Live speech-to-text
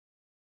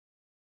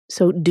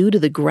So, due to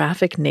the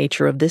graphic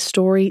nature of this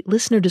story,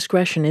 listener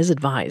discretion is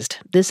advised.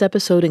 This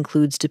episode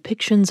includes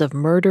depictions of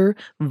murder,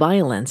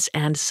 violence,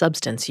 and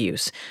substance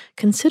use.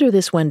 Consider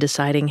this when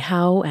deciding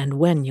how and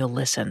when you'll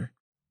listen.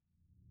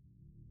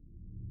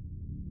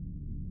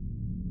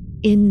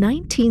 In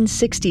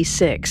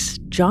 1966,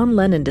 John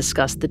Lennon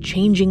discussed the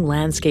changing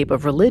landscape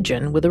of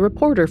religion with a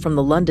reporter from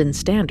the London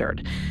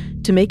Standard.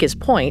 To make his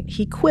point,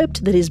 he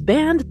quipped that his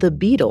band, the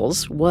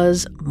Beatles,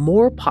 was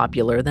more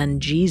popular than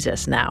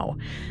Jesus now.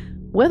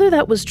 Whether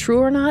that was true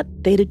or not,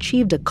 they'd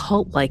achieved a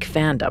cult-like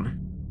fandom.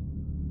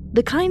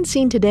 The kind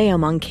seen today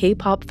among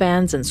K-pop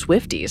fans and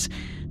Swifties,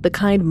 the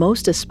kind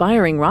most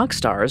aspiring rock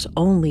stars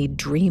only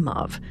dream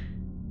of.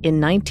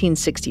 In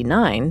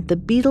 1969, the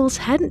Beatles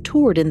hadn't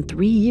toured in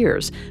 3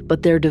 years,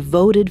 but their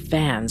devoted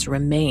fans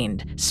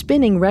remained,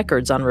 spinning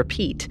records on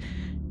repeat.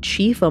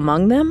 Chief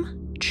among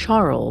them,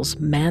 Charles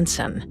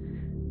Manson.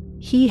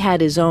 He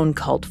had his own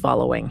cult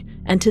following,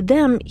 and to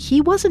them, he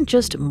wasn't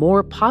just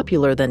more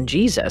popular than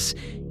Jesus,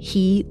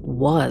 he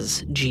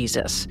was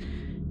Jesus.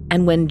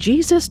 And when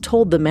Jesus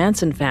told the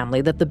Manson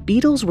family that the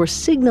Beatles were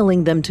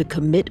signaling them to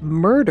commit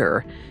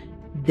murder,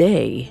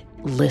 they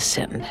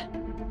listened.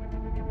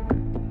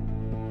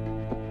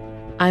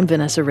 I'm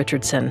Vanessa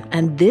Richardson,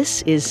 and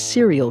this is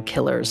Serial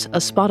Killers, a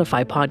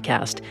Spotify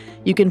podcast.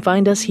 You can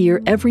find us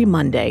here every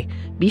Monday.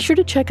 Be sure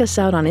to check us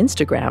out on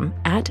Instagram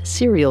at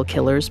Serial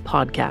Killers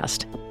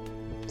Podcast.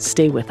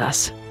 Stay with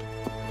us.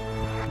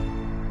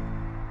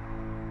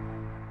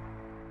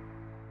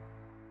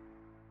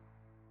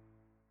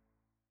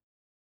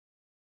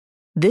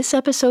 This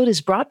episode is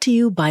brought to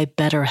you by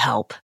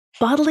BetterHelp.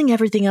 Bottling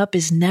everything up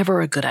is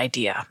never a good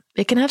idea.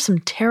 It can have some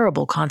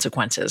terrible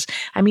consequences.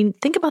 I mean,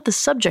 think about the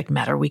subject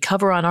matter we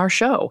cover on our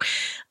show.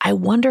 I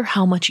wonder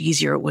how much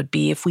easier it would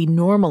be if we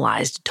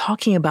normalized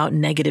talking about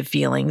negative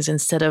feelings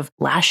instead of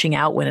lashing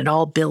out when it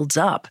all builds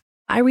up.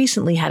 I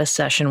recently had a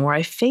session where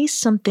I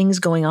faced some things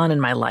going on in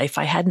my life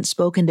I hadn't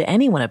spoken to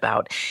anyone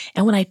about,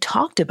 and when I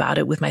talked about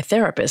it with my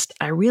therapist,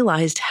 I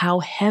realized how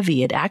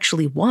heavy it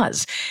actually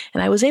was,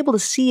 and I was able to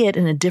see it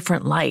in a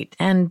different light,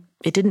 and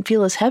it didn't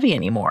feel as heavy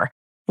anymore.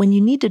 When you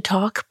need to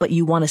talk, but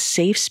you want a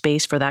safe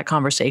space for that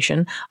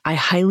conversation, I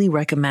highly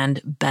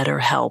recommend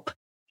BetterHelp.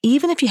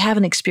 Even if you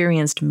haven't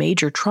experienced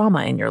major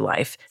trauma in your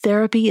life,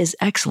 therapy is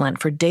excellent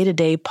for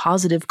day-to-day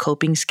positive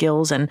coping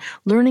skills and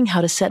learning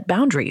how to set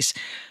boundaries.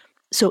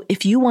 So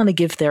if you want to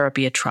give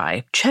therapy a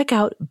try, check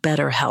out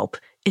BetterHelp.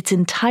 It's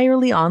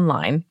entirely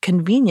online,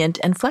 convenient,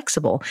 and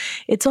flexible.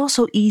 It's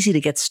also easy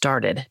to get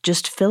started.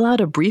 Just fill out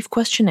a brief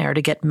questionnaire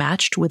to get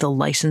matched with a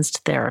licensed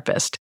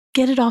therapist.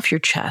 Get it off your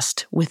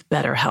chest with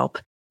BetterHelp.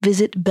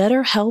 Visit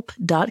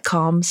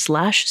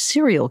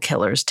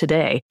betterhelp.com/serialkillers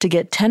today to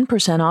get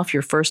 10% off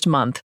your first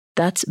month.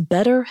 That's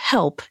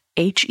BetterHelp,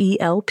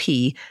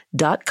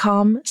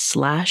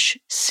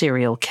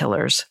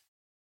 HELP.com/serialkillers.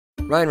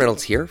 Ryan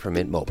Reynolds here from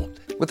Mint Mobile.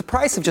 With the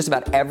price of just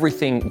about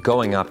everything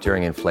going up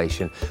during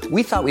inflation,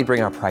 we thought we'd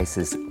bring our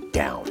prices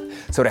down.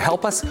 So to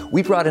help us,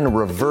 we brought in a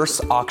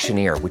reverse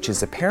auctioneer, which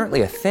is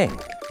apparently a thing.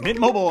 Mint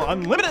Mobile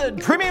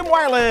Unlimited Premium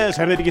Wireless.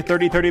 How to get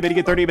 30, 30, bit to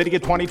get 30, bit to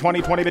get 20,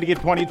 20, 20, bit to get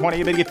 20,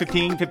 20, bit to get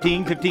 15,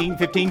 15, 15,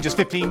 15, just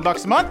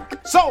 $15 a month?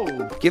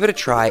 Sold! Give it a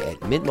try at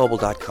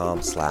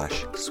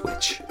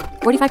mintmobile.com/switch.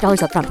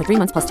 $45 up front for 3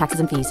 months plus taxes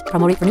and fees.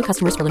 Promo rate for new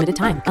customers for limited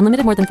time.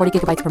 Unlimited more than 40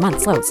 gigabytes per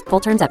month. Slows full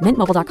terms at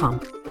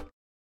mintmobile.com.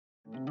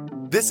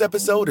 This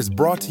episode is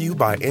brought to you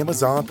by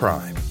Amazon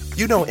Prime.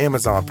 You know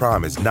Amazon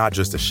Prime is not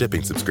just a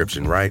shipping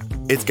subscription, right?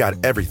 It's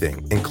got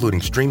everything, including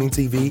streaming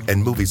TV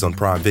and movies on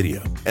Prime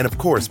Video. And of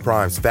course,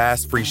 Prime's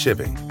fast, free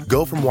shipping.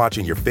 Go from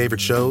watching your favorite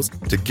shows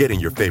to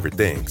getting your favorite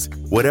things.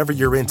 Whatever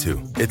you're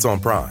into, it's on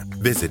Prime.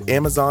 Visit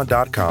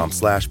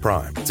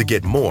amazon.com/Prime to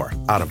get more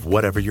out of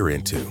whatever you're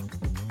into.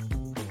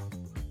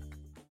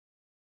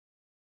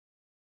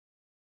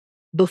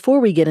 Before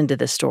we get into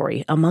this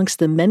story, amongst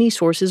the many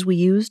sources we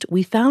used,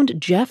 we found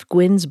Jeff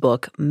Gwynn's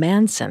book,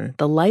 Manson,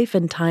 The Life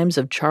and Times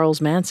of Charles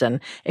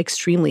Manson,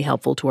 extremely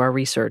helpful to our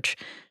research.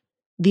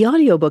 The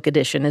audiobook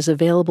edition is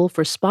available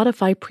for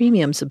Spotify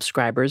Premium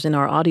subscribers in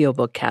our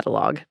audiobook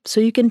catalog,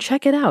 so you can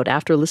check it out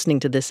after listening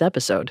to this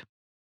episode.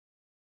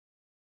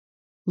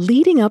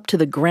 Leading up to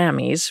the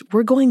Grammys,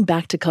 we're going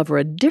back to cover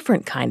a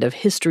different kind of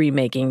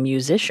history-making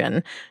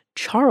musician,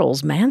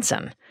 Charles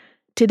Manson.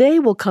 Today,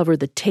 we'll cover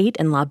the Tate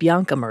and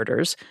LaBianca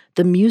murders,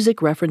 the music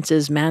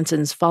references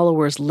Manson's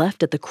followers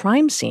left at the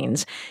crime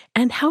scenes,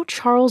 and how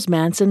Charles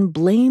Manson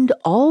blamed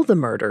all the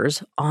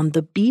murders on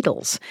the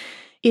Beatles.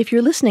 If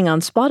you're listening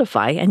on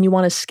Spotify and you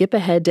want to skip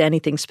ahead to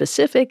anything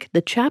specific,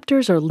 the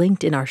chapters are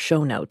linked in our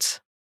show notes.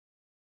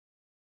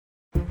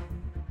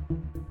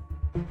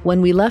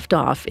 When we left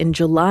off in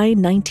July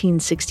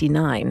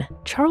 1969,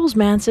 Charles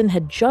Manson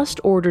had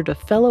just ordered a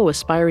fellow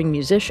aspiring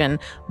musician,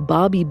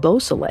 Bobby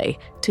Beausoleil,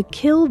 to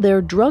kill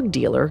their drug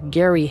dealer,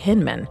 Gary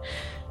Hinman.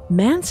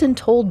 Manson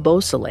told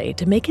Beausoleil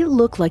to make it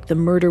look like the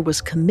murder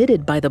was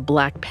committed by the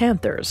Black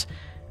Panthers.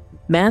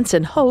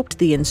 Manson hoped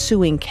the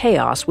ensuing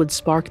chaos would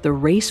spark the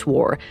race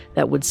war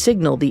that would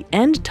signal the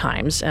end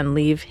times and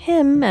leave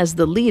him as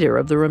the leader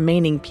of the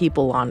remaining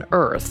people on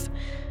Earth.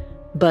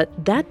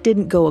 But that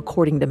didn't go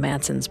according to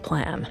Manson's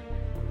plan.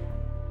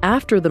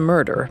 After the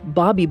murder,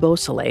 Bobby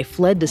Beausoleil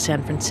fled to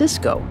San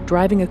Francisco,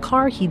 driving a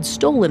car he'd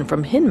stolen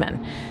from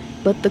Hinman.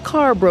 But the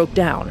car broke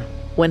down.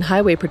 When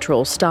Highway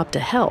Patrol stopped to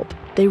help,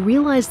 they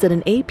realized that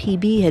an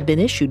APB had been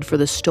issued for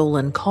the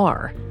stolen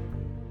car.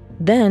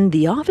 Then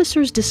the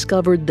officers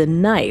discovered the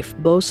knife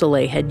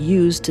Beausoleil had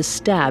used to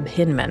stab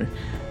Hinman.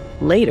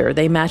 Later,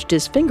 they matched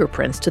his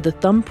fingerprints to the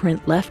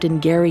thumbprint left in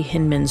Gary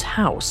Hinman's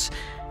house.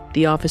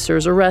 The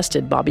officers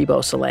arrested Bobby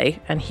Beausoleil,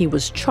 and he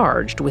was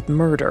charged with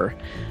murder.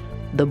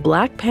 The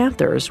Black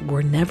Panthers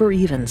were never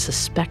even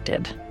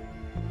suspected.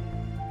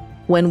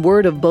 When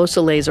word of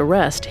Beausoleil's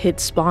arrest hit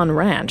Spahn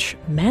Ranch,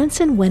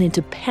 Manson went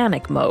into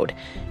panic mode.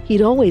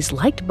 He'd always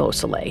liked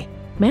Beausoleil.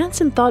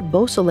 Manson thought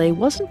Beausoleil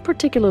wasn't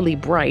particularly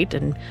bright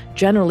and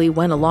generally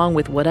went along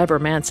with whatever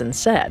Manson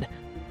said.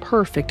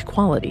 Perfect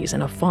qualities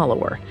in a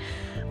follower.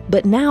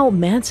 But now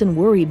Manson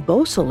worried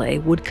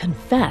Beausoleil would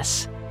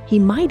confess. He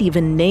might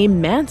even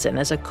name Manson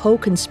as a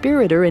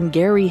co-conspirator in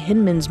Gary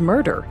Hinman's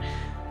murder.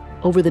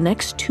 Over the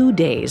next 2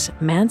 days,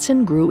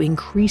 Manson grew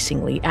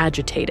increasingly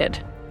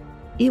agitated.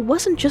 It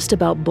wasn't just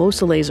about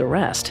Beausoleil's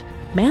arrest.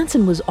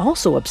 Manson was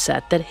also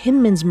upset that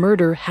Hinman's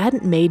murder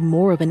hadn't made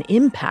more of an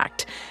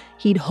impact.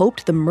 He'd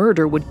hoped the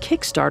murder would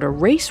kickstart a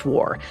race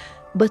war,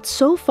 but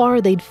so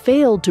far they'd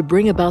failed to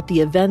bring about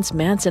the events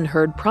Manson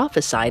heard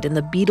prophesied in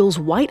the Beatles'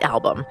 White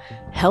Album.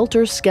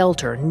 Helter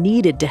Skelter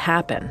needed to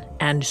happen,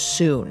 and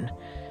soon.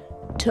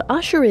 To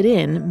usher it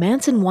in,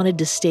 Manson wanted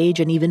to stage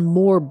an even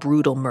more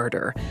brutal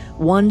murder,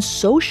 one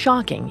so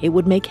shocking it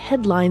would make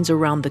headlines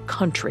around the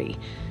country.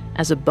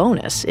 As a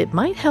bonus, it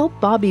might help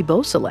Bobby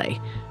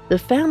Beausoleil. The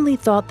family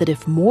thought that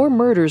if more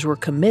murders were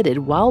committed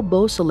while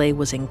Beausoleil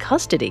was in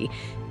custody,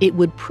 it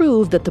would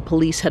prove that the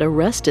police had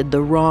arrested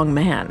the wrong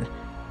man.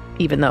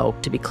 Even though,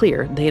 to be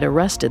clear, they had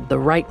arrested the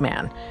right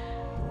man.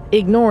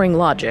 Ignoring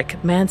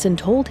logic, Manson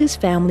told his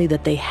family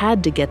that they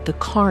had to get the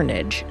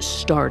carnage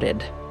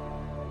started.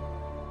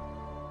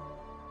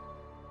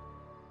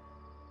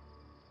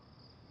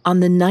 On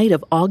the night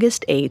of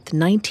August 8,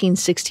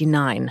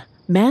 1969,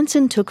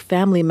 Manson took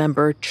family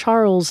member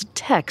Charles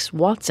Tex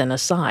Watson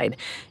aside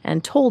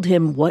and told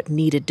him what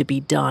needed to be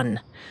done.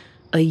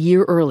 A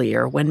year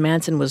earlier, when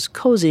Manson was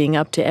cozying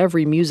up to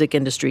every music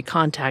industry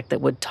contact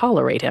that would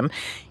tolerate him,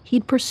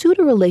 he'd pursued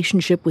a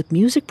relationship with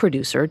music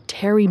producer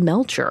Terry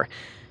Melcher.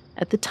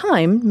 At the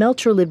time,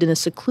 Melcher lived in a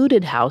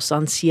secluded house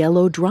on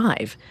Cielo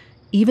Drive.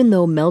 Even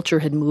though Melcher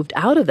had moved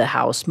out of the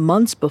house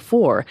months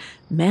before,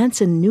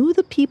 Manson knew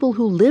the people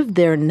who lived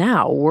there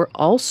now were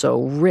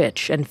also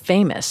rich and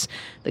famous,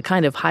 the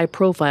kind of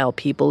high-profile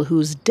people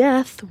whose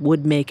death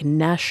would make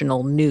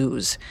national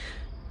news.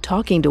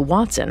 Talking to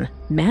Watson,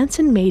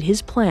 Manson made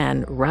his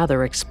plan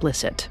rather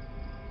explicit.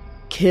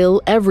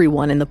 Kill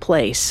everyone in the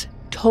place.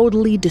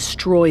 Totally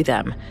destroy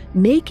them.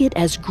 Make it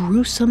as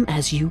gruesome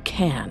as you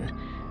can.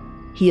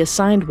 He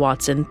assigned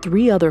Watson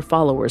 3 other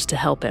followers to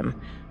help him: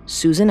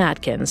 Susan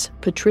Atkins,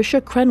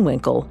 Patricia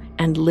Krenwinkel,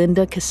 and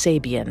Linda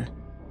Kasabian.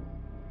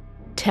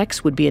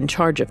 Tex would be in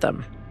charge of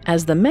them.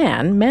 As the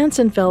man,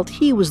 Manson felt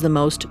he was the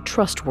most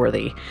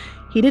trustworthy.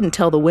 He didn't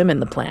tell the women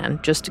the plan,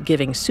 just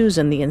giving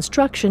Susan the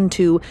instruction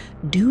to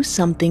do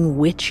something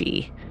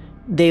witchy.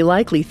 They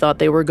likely thought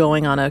they were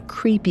going on a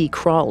creepy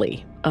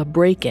crawly, a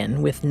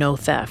break-in with no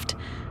theft.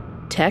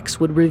 Tex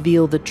would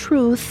reveal the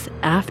truth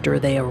after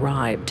they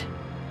arrived.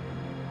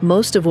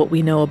 Most of what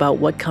we know about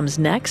what comes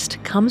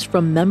next comes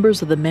from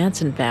members of the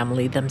Manson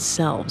family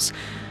themselves,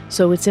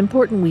 so it's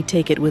important we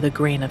take it with a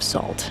grain of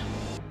salt.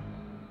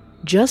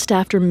 Just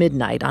after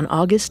midnight on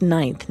August 9,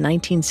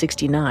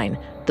 1969,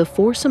 the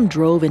foursome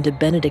drove into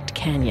Benedict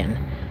Canyon.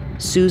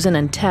 Susan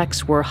and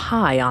Tex were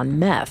high on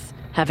meth,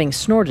 having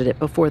snorted it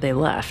before they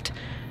left.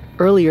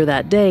 Earlier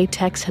that day,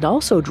 Tex had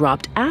also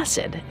dropped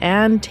acid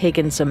and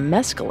taken some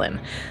mescaline,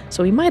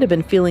 so he might have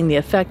been feeling the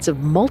effects of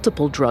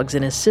multiple drugs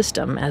in his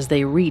system as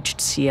they reached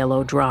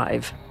Cielo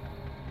Drive.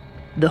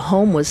 The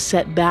home was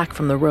set back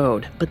from the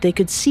road, but they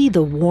could see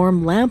the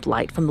warm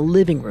lamplight from the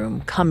living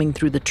room coming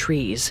through the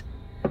trees.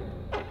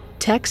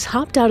 Tex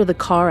hopped out of the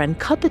car and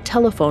cut the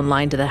telephone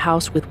line to the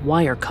house with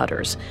wire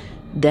cutters.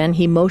 Then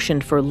he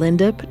motioned for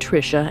Linda,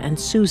 Patricia, and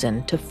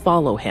Susan to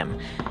follow him.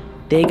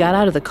 They got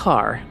out of the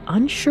car,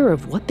 unsure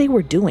of what they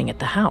were doing at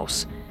the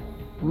house.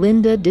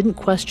 Linda didn't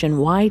question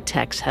why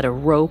Tex had a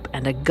rope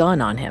and a gun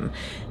on him.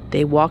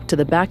 They walked to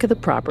the back of the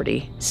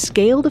property,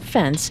 scaled a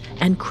fence,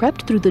 and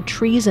crept through the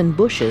trees and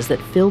bushes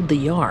that filled the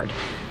yard.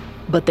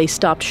 But they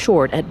stopped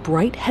short at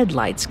bright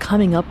headlights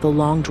coming up the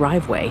long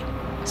driveway.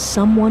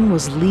 Someone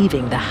was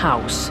leaving the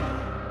house.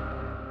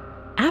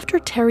 After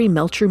Terry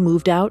Melcher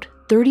moved out,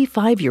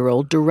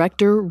 35-year-old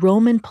director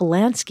Roman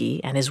Polanski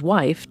and his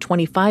wife,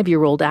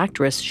 25-year-old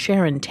actress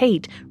Sharon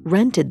Tate,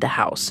 rented the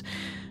house.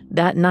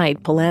 That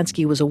night,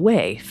 Polanski was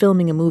away,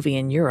 filming a movie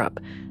in Europe.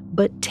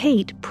 But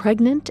Tate,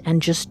 pregnant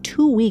and just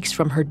 2 weeks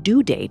from her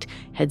due date,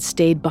 had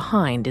stayed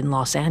behind in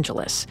Los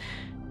Angeles.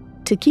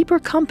 To keep her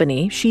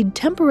company, she'd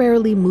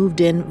temporarily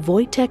moved in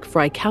Wojtek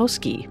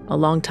Frykowski, a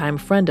longtime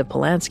friend of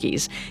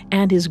Polanski's,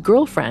 and his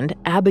girlfriend,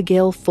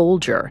 Abigail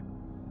Folger.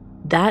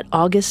 That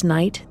August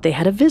night, they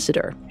had a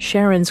visitor,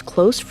 Sharon's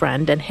close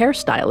friend and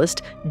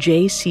hairstylist,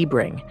 Jay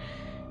Sebring.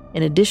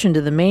 In addition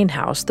to the main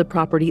house, the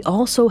property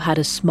also had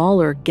a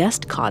smaller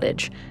guest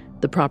cottage.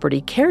 The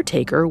property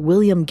caretaker,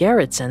 William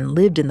Garretson,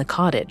 lived in the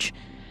cottage.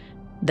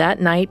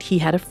 That night, he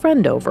had a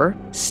friend over,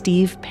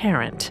 Steve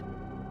Parent.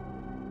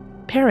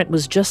 Parent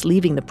was just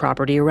leaving the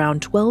property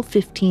around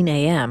 12:15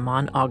 a.m.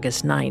 on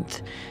August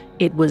 9th.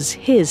 It was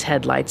his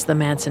headlights the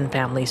Manson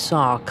family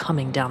saw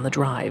coming down the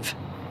drive.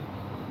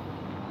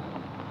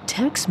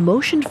 Tex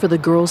motioned for the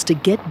girls to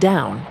get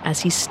down as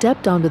he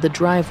stepped onto the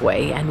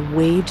driveway and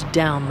waved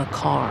down the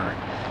car.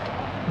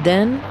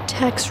 Then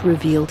Tex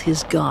revealed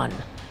his gun.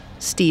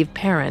 Steve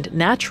Parent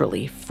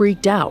naturally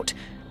freaked out.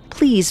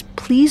 "Please,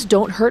 please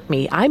don't hurt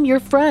me. I'm your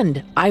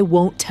friend. I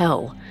won't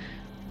tell."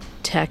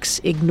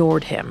 Tex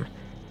ignored him.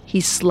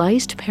 He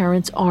sliced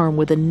Parent's arm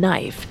with a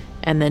knife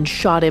and then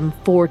shot him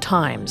 4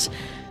 times.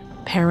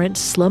 Parent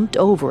slumped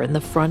over in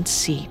the front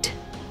seat,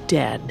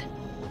 dead.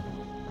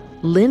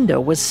 Linda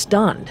was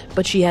stunned,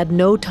 but she had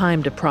no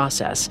time to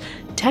process.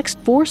 Tex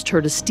forced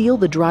her to steal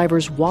the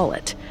driver's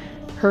wallet.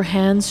 Her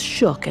hands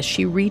shook as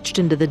she reached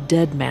into the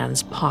dead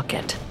man's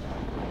pocket.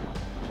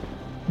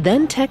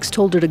 Then Tex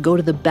told her to go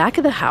to the back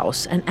of the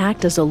house and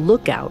act as a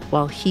lookout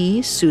while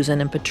he, Susan,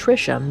 and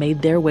Patricia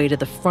made their way to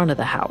the front of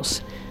the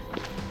house.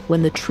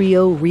 When the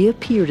trio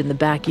reappeared in the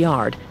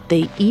backyard,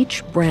 they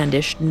each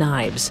brandished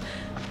knives.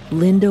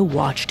 Linda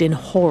watched in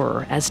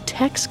horror as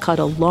Tex cut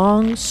a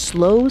long,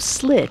 slow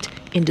slit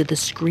into the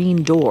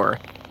screen door.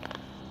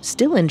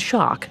 Still in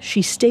shock,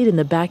 she stayed in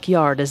the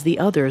backyard as the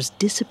others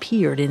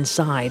disappeared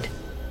inside.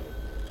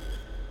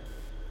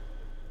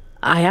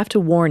 I have to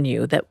warn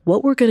you that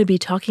what we're going to be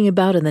talking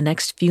about in the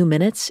next few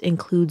minutes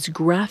includes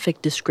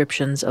graphic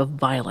descriptions of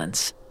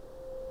violence.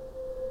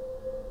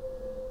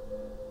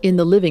 In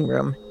the living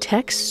room,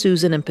 Tex,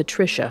 Susan, and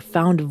Patricia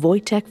found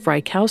Wojtek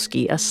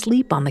Frykowski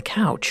asleep on the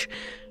couch.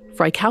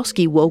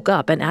 Frykowski woke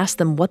up and asked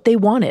them what they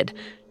wanted.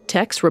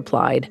 Tex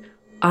replied,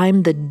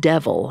 "I'm the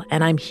devil,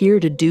 and I'm here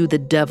to do the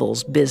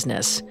devil's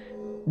business."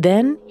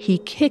 Then he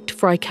kicked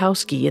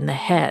Frykowski in the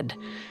head.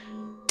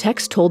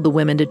 Tex told the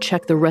women to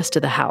check the rest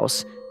of the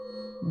house.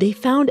 They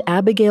found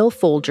Abigail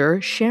Folger,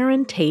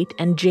 Sharon Tate,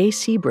 and Jay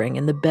Sebring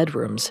in the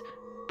bedrooms.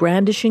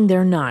 Brandishing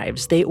their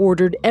knives, they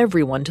ordered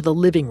everyone to the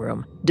living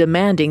room,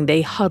 demanding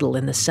they huddle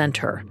in the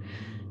center.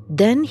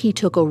 Then he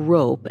took a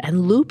rope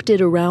and looped it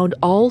around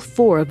all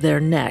 4 of their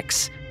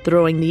necks,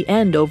 throwing the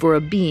end over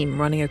a beam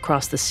running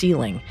across the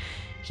ceiling.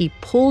 He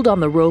pulled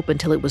on the rope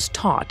until it was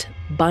taut,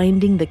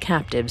 binding the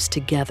captives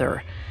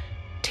together.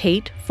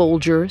 Tate,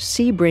 Folger,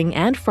 Sebring,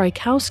 and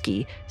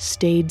Frykowski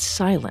stayed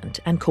silent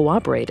and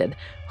cooperated,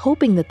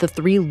 hoping that the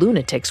 3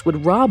 lunatics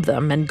would rob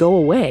them and go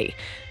away.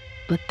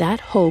 But that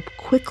hope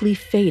quickly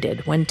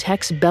faded when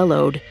Tex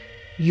bellowed,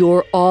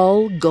 "You're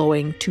all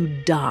going to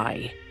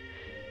die."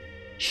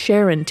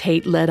 Sharon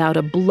Tate let out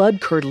a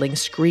blood-curdling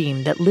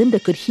scream that Linda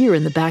could hear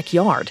in the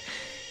backyard.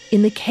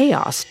 In the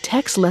chaos,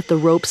 Tex let the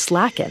rope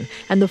slacken,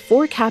 and the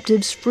 4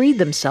 captives freed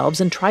themselves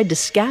and tried to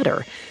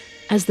scatter.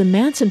 As the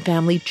Manson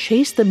family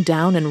chased them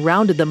down and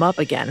rounded them up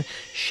again,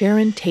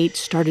 Sharon Tate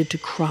started to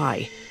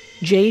cry.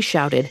 Jay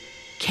shouted,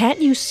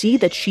 "Can't you see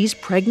that she's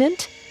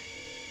pregnant?"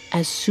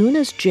 As soon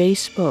as Jay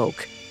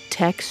spoke,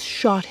 Tex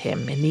shot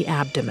him in the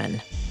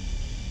abdomen.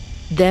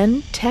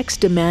 Then Tex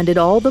demanded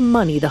all the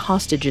money the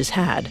hostages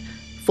had.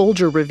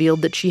 Folger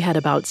revealed that she had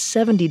about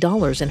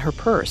 $70 in her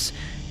purse.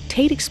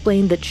 Tate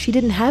explained that she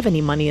didn't have any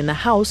money in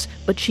the house,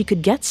 but she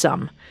could get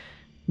some.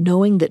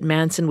 Knowing that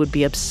Manson would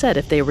be upset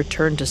if they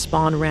returned to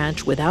Spawn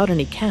Ranch without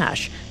any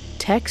cash,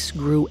 Tex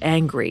grew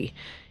angry.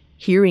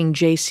 Hearing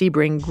Jay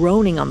Sebring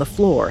groaning on the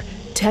floor,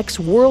 Tex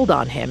whirled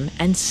on him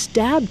and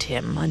stabbed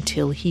him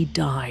until he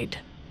died.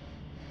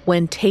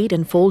 When Tate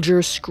and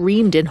Folger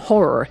screamed in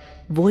horror,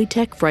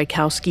 Wojtek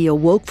Frykowski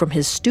awoke from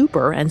his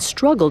stupor and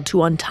struggled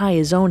to untie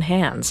his own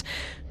hands.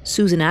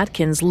 Susan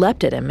Atkins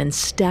leapt at him and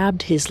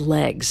stabbed his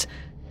legs.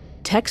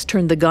 Tex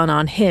turned the gun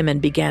on him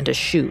and began to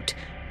shoot.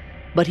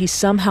 But he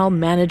somehow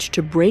managed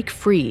to break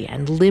free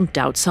and limped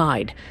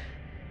outside.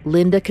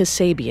 Linda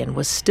Kasabian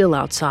was still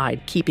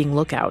outside, keeping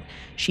lookout.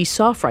 She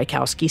saw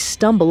Frykowski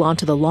stumble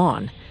onto the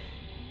lawn.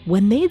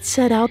 When they'd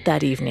set out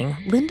that evening,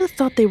 Linda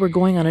thought they were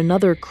going on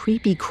another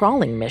creepy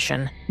crawling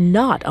mission,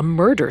 not a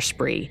murder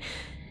spree.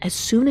 As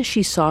soon as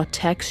she saw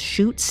Tex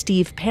shoot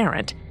Steve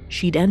Parent,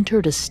 she'd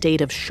entered a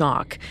state of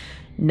shock.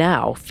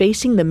 Now,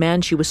 facing the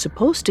man she was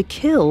supposed to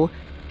kill,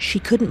 she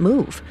couldn't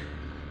move.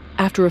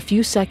 After a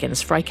few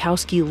seconds,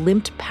 Frykowski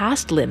limped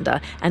past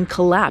Linda and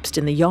collapsed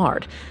in the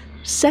yard.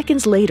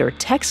 Seconds later,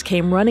 Tex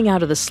came running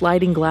out of the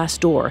sliding glass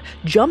door,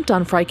 jumped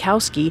on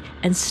Frykowski,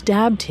 and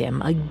stabbed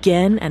him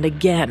again and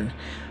again.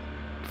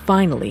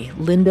 Finally,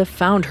 Linda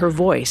found her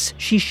voice.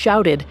 She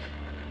shouted,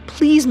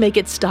 "Please make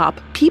it stop.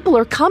 People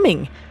are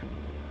coming."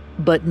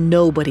 But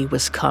nobody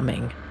was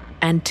coming,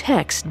 and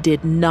Tex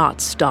did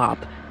not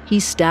stop. He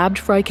stabbed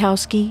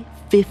Frykowski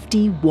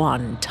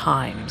 51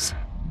 times.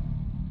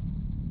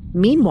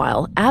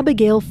 Meanwhile,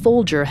 Abigail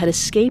Folger had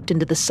escaped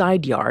into the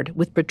side yard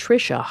with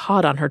Patricia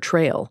hot on her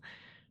trail.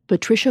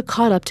 Patricia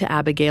caught up to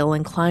Abigail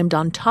and climbed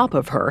on top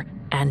of her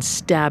and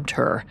stabbed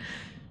her.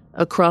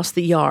 Across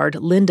the yard,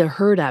 Linda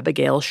heard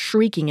Abigail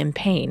shrieking in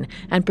pain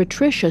and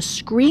Patricia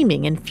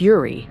screaming in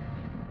fury.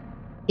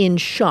 In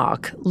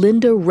shock,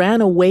 Linda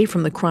ran away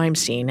from the crime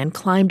scene and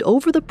climbed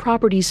over the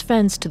property's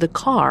fence to the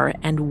car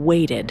and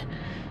waited.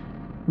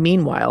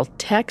 Meanwhile,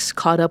 Tex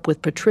caught up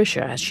with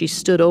Patricia as she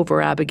stood over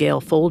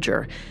Abigail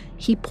Folger.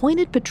 He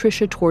pointed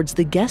Patricia towards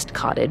the guest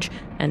cottage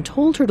and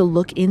told her to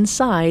look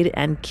inside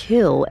and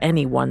kill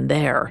anyone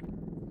there.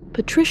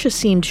 Patricia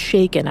seemed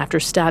shaken after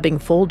stabbing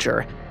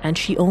Folger, and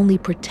she only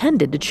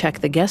pretended to check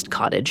the guest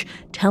cottage,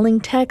 telling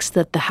Tex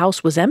that the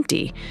house was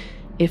empty.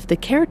 If the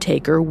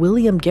caretaker,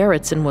 William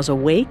Garretson, was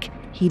awake,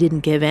 he didn't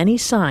give any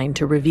sign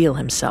to reveal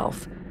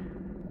himself.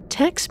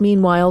 Tex,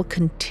 meanwhile,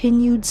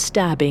 continued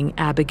stabbing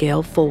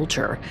Abigail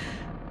Folger.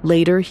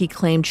 Later, he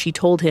claimed she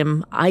told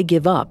him, "I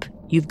give up.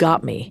 You've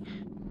got me."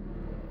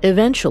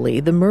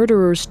 Eventually, the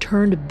murderers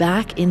turned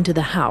back into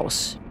the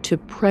house to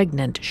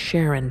pregnant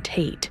Sharon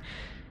Tate.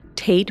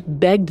 Tate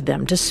begged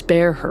them to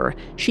spare her.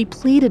 She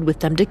pleaded with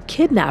them to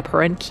kidnap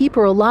her and keep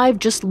her alive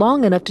just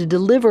long enough to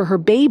deliver her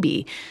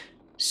baby.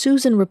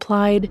 Susan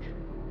replied,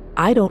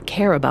 "I don't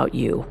care about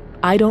you.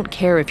 I don't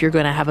care if you're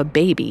going to have a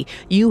baby.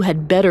 You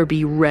had better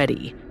be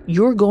ready.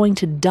 You're going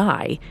to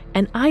die,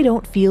 and I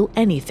don't feel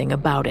anything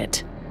about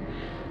it."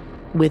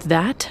 With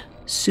that,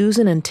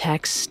 Susan and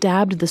Tex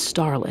stabbed the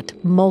starlet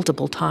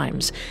multiple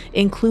times,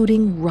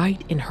 including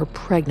right in her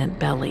pregnant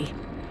belly.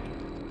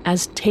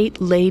 As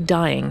Tate lay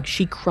dying,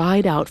 she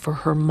cried out for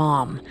her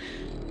mom.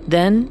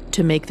 Then,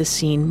 to make the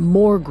scene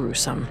more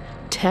gruesome,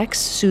 Tex,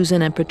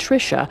 Susan, and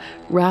Patricia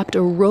wrapped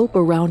a rope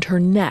around her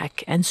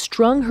neck and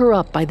strung her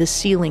up by the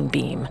ceiling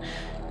beam.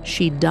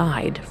 She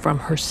died from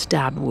her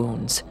stab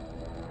wounds.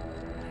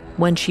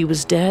 When she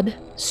was dead,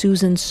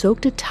 Susan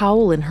soaked a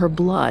towel in her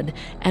blood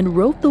and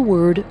wrote the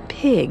word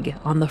pig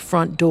on the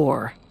front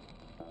door.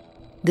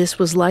 This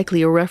was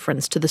likely a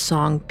reference to the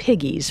song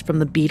Piggies from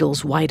the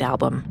Beatles' White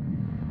Album.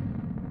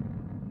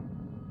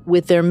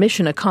 With their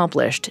mission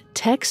accomplished,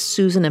 Tex,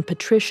 Susan, and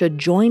Patricia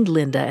joined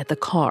Linda at the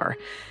car.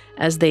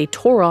 As they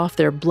tore off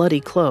their bloody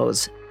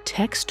clothes,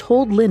 Tex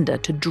told Linda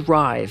to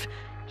drive.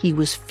 He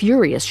was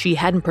furious she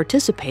hadn't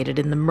participated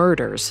in the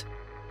murders.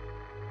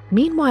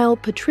 Meanwhile,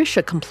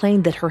 Patricia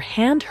complained that her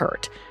hand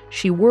hurt.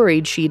 She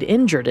worried she'd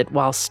injured it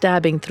while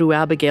stabbing through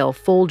Abigail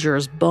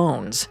Folger's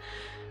bones.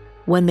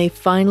 When they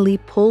finally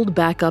pulled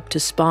back up to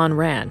Spahn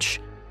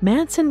Ranch,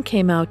 Manson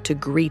came out to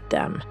greet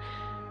them.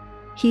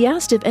 He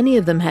asked if any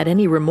of them had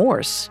any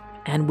remorse,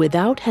 and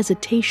without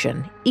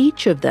hesitation,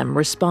 each of them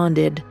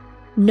responded,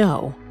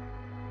 "No."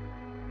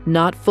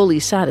 Not fully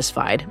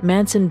satisfied,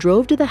 Manson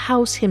drove to the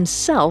house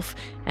himself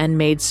and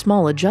made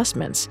small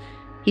adjustments.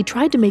 He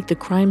tried to make the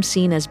crime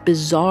scene as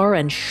bizarre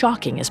and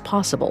shocking as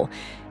possible.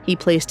 He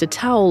placed a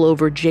towel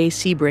over Jay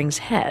Sebring's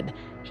head.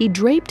 He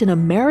draped an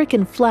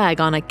American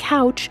flag on a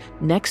couch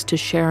next to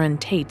Sharon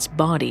Tate's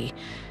body.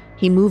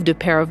 He moved a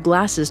pair of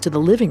glasses to the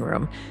living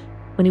room.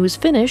 When he was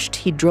finished,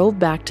 he drove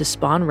back to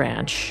Spahn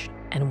Ranch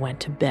and went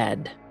to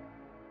bed.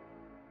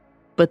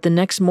 But the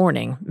next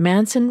morning,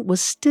 Manson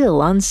was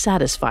still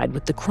unsatisfied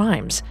with the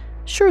crimes.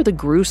 Sure, the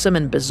gruesome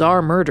and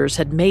bizarre murders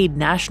had made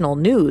national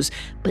news,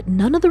 but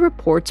none of the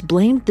reports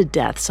blamed the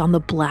deaths on the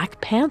Black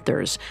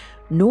Panthers,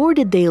 nor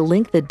did they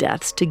link the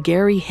deaths to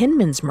Gary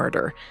Hinman's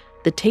murder.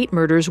 The Tate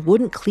murders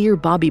wouldn't clear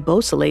Bobby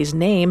Beausoleil's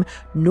name,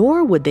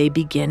 nor would they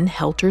begin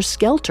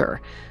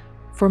helter-skelter.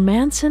 For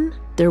Manson,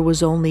 there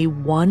was only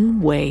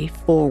one way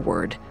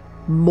forward: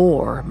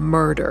 more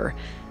murder.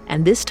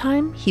 And this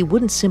time, he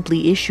wouldn't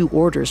simply issue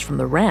orders from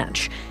the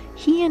ranch.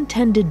 He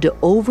intended to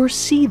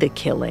oversee the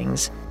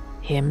killings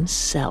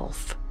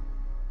himself.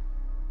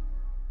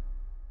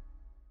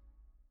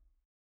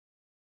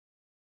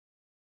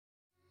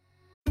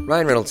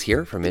 Ryan Reynolds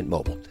here from Mint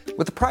Mobile.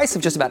 With the price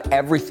of just about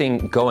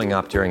everything going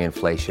up during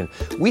inflation,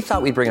 we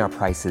thought we'd bring our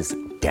prices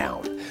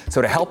down.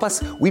 So to help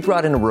us, we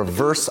brought in a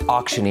reverse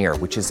auctioneer,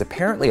 which is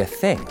apparently a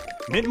thing.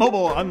 Mint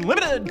Mobile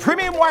Unlimited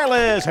Premium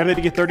Wireless. How to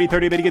get 30,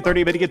 30, how to get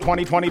 30, how to get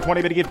 20, 20,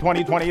 20, how to get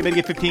 20, 20, how to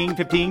get 15,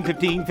 15,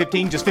 15,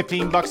 15, just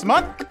 $15 a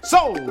month?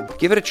 Sold!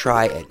 Give it a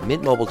try at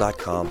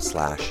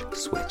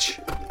mintmobile.com/switch.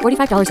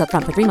 $45 up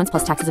front for 3 months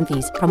plus taxes and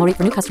fees. Promo rate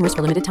for new customers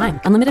for limited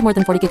time. Unlimited more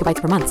than 40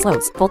 gigabytes per month.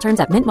 Slows full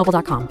terms at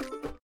mintmobile.com.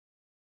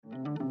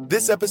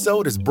 This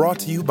episode is brought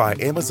to you by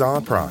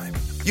Amazon Prime.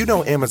 You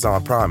know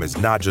Amazon Prime is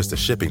not just a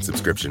shipping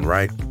subscription,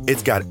 right?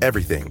 It's got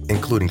everything,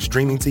 including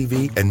streaming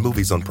TV and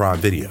movies on Prime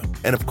Video.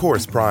 And of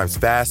course, Prime's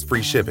fast,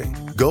 free shipping.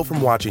 Go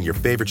from watching your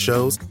favorite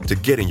shows to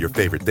getting your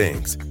favorite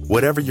things.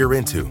 Whatever you're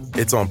into,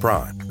 it's on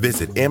Prime.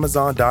 Visit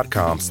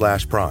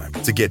amazon.com/Prime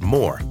to get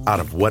more out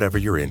of whatever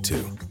you're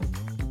into.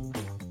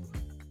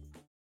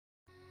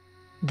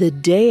 The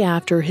day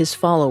after his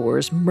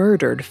followers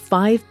murdered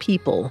 5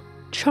 people,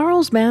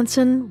 Charles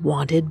Manson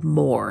wanted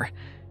more.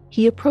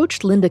 He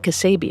approached Linda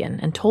Kasabian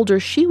and told her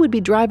she would be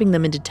driving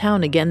them into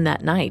town again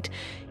that night.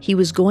 He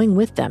was going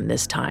with them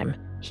this time.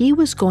 He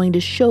was going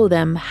to show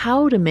them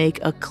how to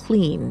make a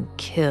clean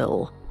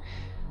kill.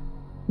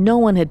 No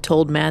one had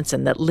told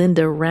Manson that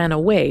Linda ran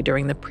away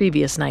during the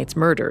previous night's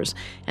murders,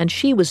 and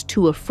she was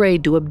too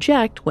afraid to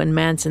object when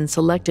Manson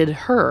selected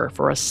her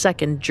for a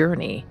second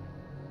journey.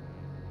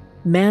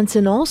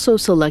 Manson also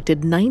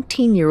selected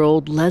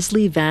 19-year-old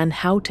Leslie Van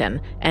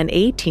Houten and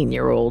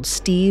 18-year-old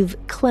Steve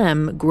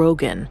Clem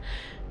Grogan.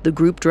 The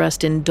group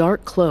dressed in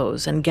dark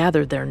clothes and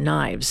gathered their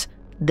knives.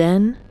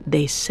 Then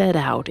they set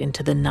out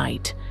into the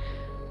night.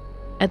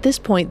 At this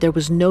point, there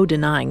was no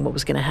denying what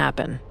was going to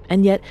happen,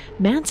 and yet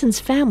Manson's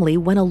family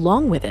went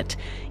along with it.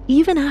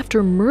 Even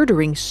after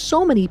murdering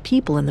so many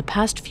people in the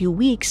past few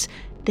weeks,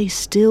 they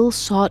still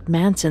sought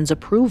Manson's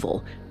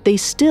approval. They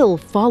still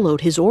followed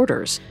his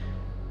orders.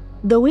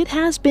 Though it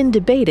has been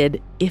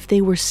debated if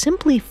they were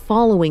simply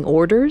following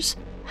orders,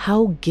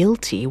 how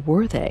guilty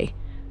were they?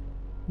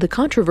 The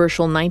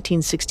controversial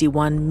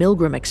 1961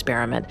 Milgram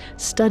experiment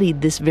studied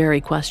this very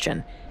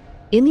question.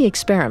 In the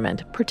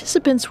experiment,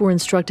 participants were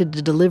instructed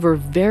to deliver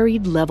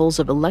varied levels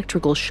of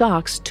electrical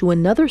shocks to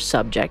another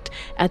subject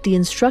at the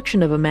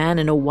instruction of a man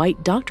in a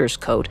white doctor's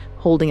coat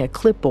holding a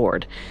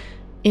clipboard.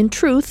 In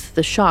truth,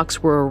 the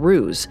shocks were a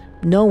ruse.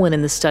 No one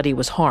in the study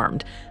was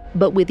harmed.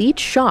 But with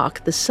each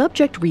shock, the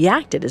subject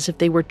reacted as if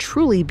they were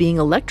truly being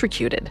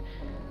electrocuted.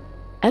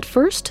 At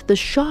first, the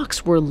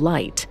shocks were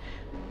light,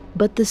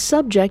 but the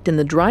subject in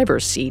the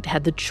driver's seat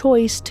had the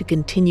choice to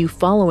continue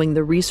following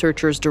the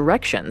researchers'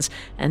 directions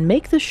and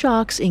make the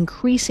shocks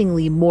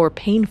increasingly more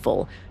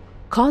painful,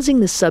 causing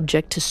the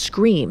subject to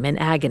scream in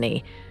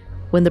agony.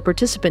 When the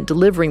participant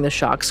delivering the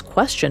shocks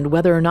questioned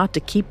whether or not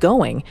to keep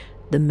going,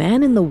 the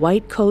man in the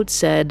white coat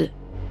said,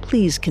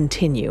 "Please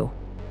continue."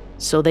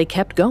 So they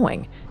kept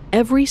going.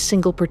 Every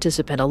single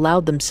participant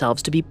allowed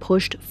themselves to be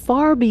pushed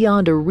far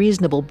beyond a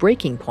reasonable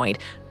breaking point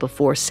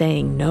before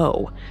saying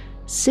no.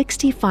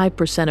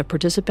 65% of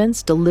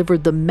participants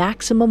delivered the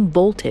maximum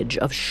voltage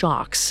of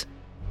shocks.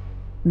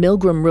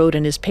 Milgram wrote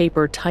in his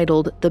paper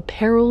titled "The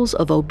Perils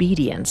of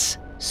Obedience,"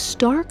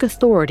 stark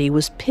authority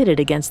was pitted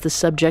against the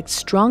subject's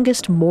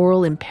strongest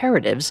moral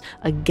imperatives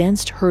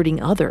against hurting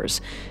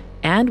others.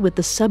 And with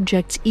the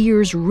subject's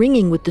ears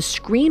ringing with the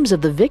screams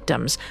of the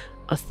victims,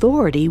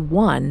 authority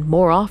won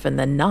more often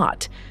than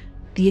not.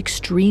 The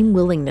extreme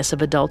willingness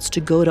of adults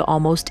to go to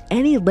almost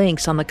any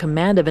lengths on the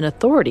command of an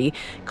authority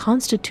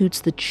constitutes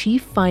the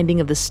chief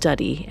finding of the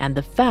study and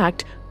the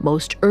fact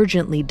most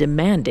urgently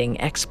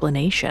demanding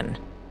explanation.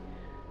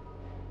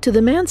 To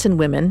the Manson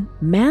women,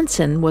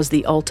 Manson was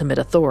the ultimate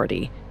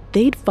authority.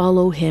 They'd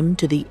follow him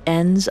to the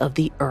ends of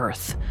the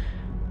earth.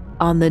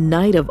 On the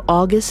night of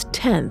August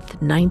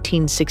 10th,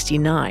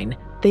 1969,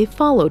 they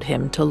followed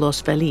him to Los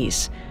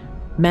Feliz.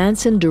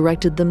 Manson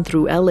directed them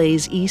through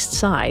LA's East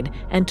Side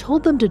and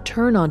told them to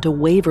turn onto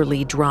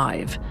Waverly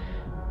Drive.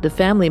 The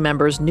family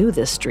members knew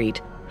this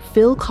street.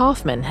 Phil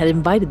Kaufman had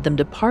invited them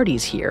to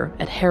parties here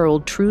at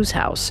Harold True's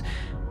house.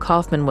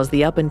 Kaufman was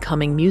the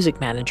up-and-coming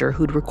music manager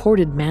who'd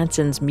recorded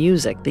Manson's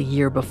music the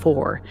year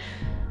before.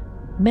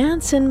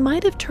 Manson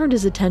might have turned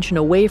his attention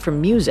away from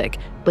music,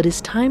 but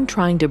his time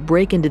trying to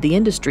break into the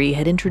industry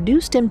had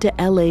introduced him to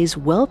LA's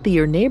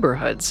wealthier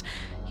neighborhoods.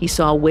 He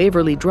saw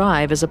Waverly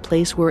Drive as a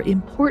place where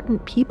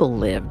important people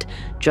lived,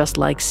 just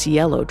like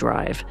Cielo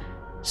Drive.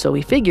 So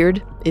he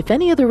figured if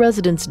any of the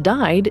residents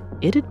died,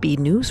 it'd be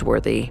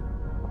newsworthy.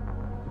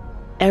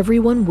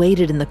 Everyone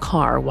waited in the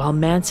car while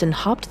Manson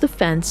hopped the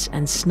fence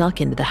and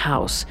snuck into the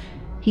house.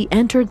 He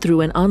entered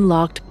through an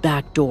unlocked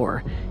back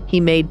door. He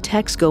made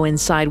Tex go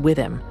inside with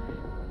him.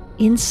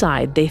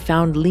 Inside, they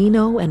found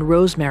Lino and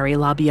Rosemary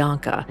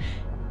LaBianca.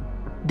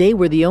 They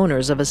were the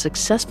owners of a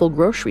successful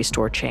grocery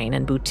store chain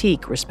and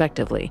boutique,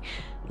 respectively.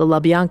 The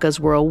LaBiancas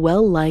were a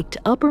well-liked,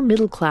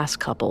 upper-middle-class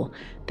couple.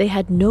 They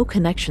had no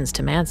connections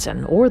to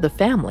Manson or the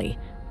family.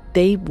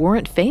 They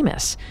weren't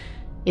famous.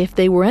 If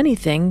they were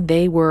anything,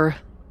 they were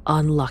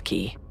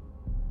unlucky.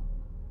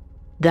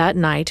 That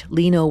night,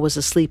 Lino was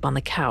asleep on the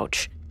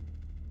couch.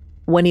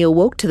 When he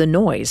awoke to the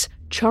noise,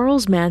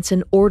 Charles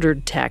Manson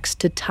ordered Tex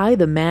to tie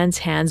the man's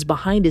hands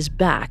behind his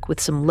back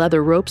with some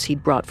leather ropes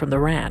he'd brought from the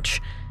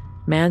ranch.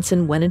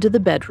 Manson went into the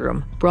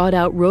bedroom, brought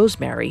out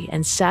Rosemary,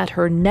 and sat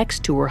her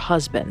next to her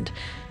husband.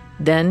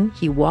 Then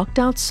he walked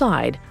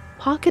outside,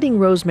 pocketing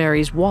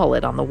Rosemary's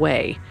wallet on the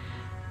way.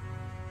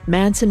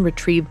 Manson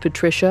retrieved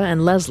Patricia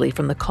and Leslie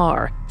from the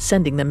car,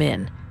 sending them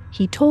in.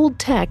 He told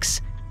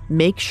Tex,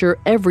 "Make sure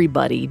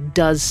everybody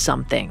does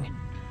something."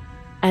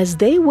 As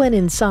they went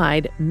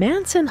inside,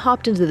 Manson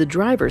hopped into the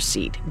driver's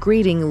seat,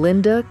 greeting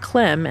Linda,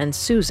 Clem, and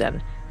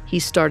Susan. He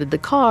started the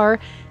car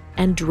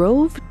and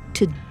drove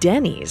to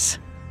Denny's.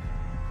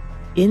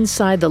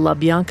 Inside the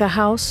LaBianca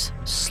house,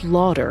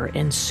 slaughter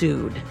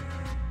ensued.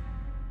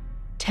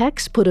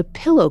 Tex put a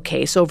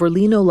pillowcase over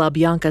Lino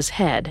LaBianca's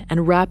head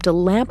and wrapped a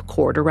lamp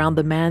cord around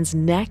the man's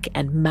neck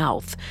and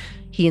mouth.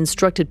 He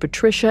instructed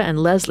Patricia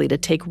and Leslie to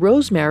take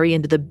Rosemary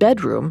into the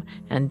bedroom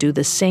and do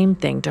the same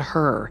thing to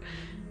her.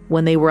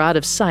 When they were out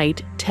of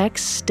sight,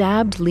 Tex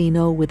stabbed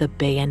Lino with a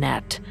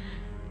bayonet.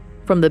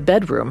 From the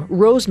bedroom,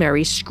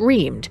 Rosemary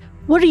screamed,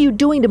 "What are you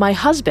doing to my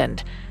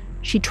husband?"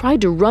 She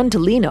tried to run to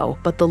Lino,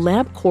 but the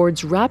lamp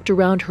cords wrapped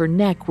around her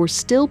neck were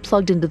still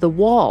plugged into the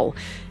wall.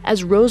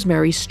 As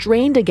Rosemary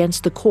strained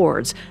against the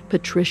cords,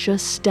 Patricia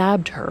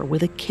stabbed her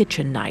with a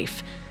kitchen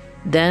knife.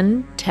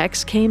 Then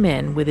Tex came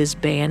in with his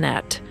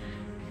bayonet.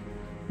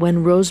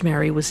 When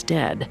Rosemary was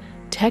dead,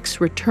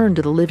 Tex returned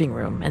to the living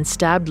room and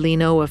stabbed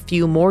Lino a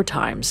few more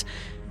times.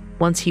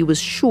 Once he was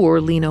sure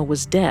Lino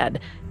was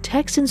dead,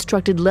 Tex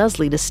instructed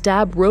Leslie to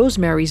stab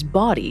Rosemary's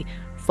body,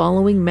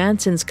 following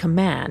Manson's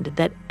command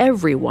that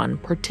everyone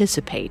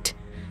participate.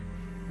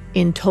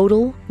 In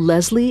total,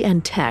 Leslie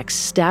and Tex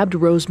stabbed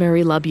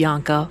Rosemary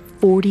LaBianca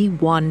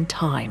 41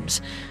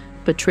 times.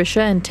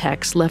 Patricia and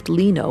Tex left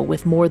Lino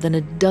with more than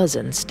a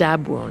dozen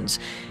stab wounds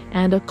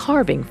and a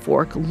carving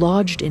fork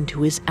lodged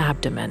into his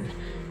abdomen.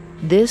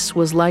 This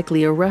was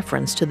likely a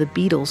reference to the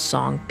Beatles'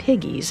 song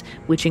Piggies,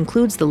 which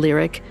includes the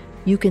lyric,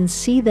 "You can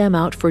see them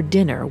out for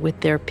dinner with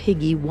their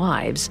piggy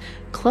wives,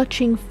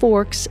 clutching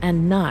forks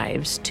and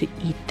knives to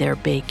eat their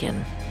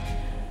bacon."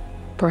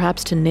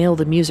 Perhaps to nail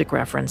the music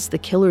reference, the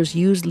killers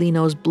used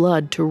Lino's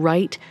blood to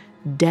write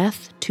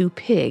 "Death to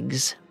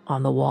Pigs"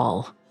 on the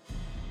wall.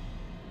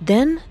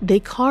 Then they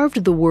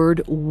carved the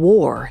word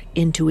 "war"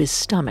 into his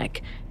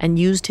stomach and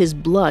used his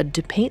blood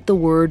to paint the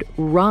word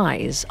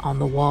 "rise" on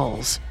the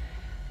walls.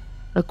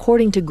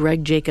 According to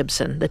Greg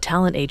Jacobson, the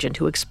talent agent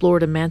who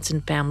explored a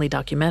Manson family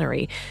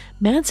documentary,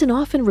 Manson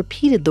often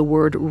repeated the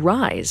word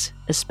 "rise,"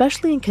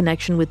 especially in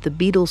connection with the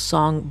Beatles'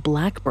 song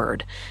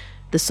Blackbird.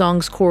 The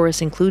song's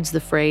chorus includes the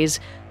phrase,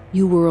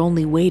 "You were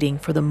only waiting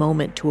for the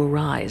moment to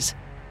arise."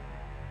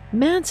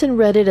 Manson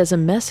read it as a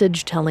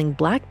message telling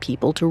black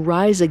people to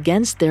rise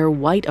against their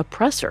white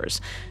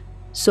oppressors.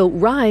 So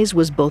 "rise"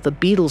 was both a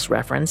Beatles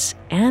reference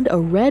and a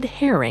red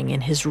herring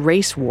in his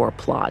race war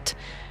plot.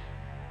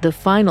 The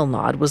final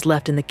nod was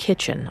left in the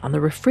kitchen. On the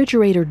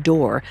refrigerator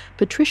door,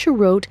 Patricia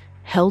wrote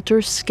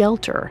 "Helter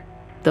Skelter,"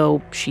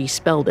 though she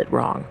spelled it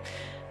wrong.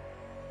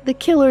 The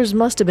killers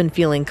must have been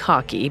feeling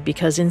cocky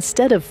because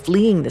instead of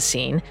fleeing the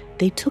scene,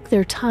 they took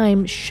their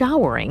time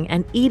showering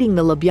and eating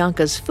the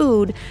LaBianca's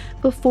food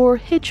before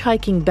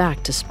hitchhiking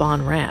back to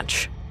Spahn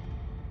Ranch.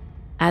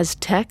 As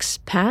Tex,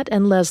 Pat,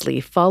 and Leslie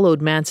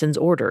followed Manson's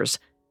orders,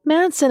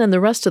 Manson and the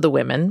rest of the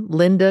women,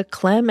 Linda,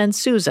 Clem, and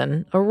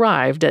Susan,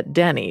 arrived at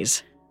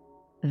Denny's.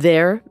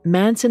 There,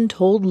 Manson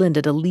told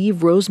Linda to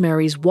leave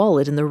Rosemary's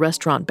wallet in the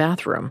restaurant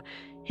bathroom.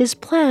 His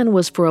plan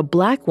was for a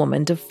black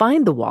woman to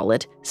find the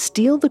wallet,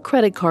 steal the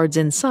credit cards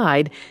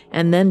inside,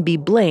 and then be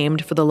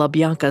blamed for the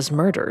LaBianca's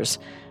murders.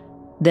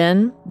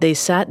 Then they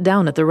sat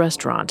down at the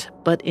restaurant,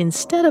 but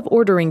instead of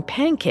ordering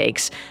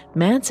pancakes,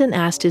 Manson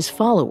asked his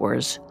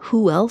followers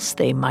who else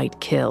they might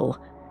kill.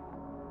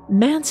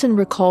 Manson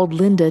recalled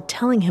Linda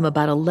telling him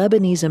about a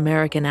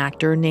Lebanese-American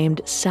actor named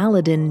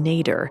Saladin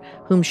Nader,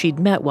 whom she'd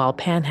met while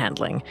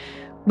panhandling.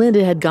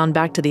 Linda had gone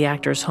back to the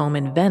actor's home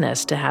in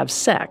Venice to have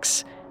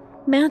sex.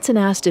 Manson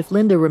asked if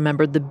Linda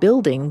remembered the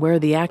building where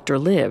the actor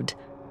lived.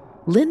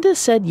 Linda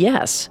said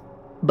yes,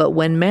 but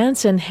when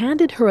Manson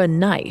handed her a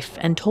knife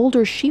and told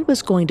her she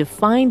was going to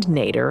find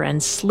Nader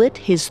and slit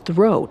his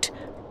throat,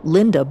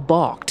 Linda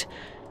balked.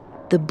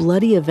 The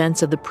bloody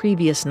events of the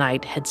previous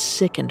night had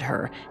sickened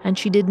her, and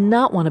she did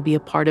not want to be a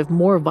part of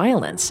more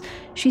violence.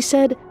 She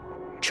said,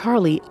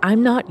 "Charlie,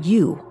 I'm not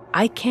you.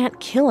 I can't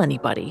kill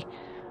anybody."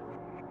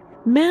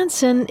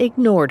 Manson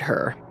ignored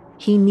her.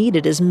 He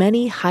needed as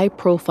many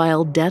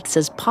high-profile deaths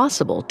as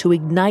possible to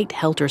ignite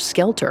Helter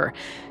Skelter.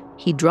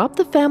 He dropped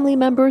the family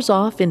members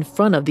off in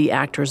front of the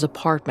actor's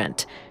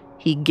apartment.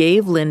 He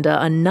gave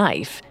Linda a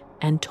knife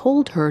and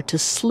told her to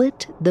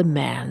slit the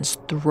man's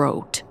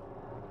throat.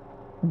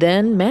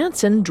 Then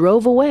Manson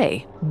drove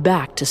away,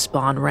 back to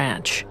Spahn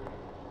Ranch.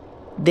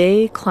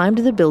 They climbed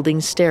the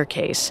building's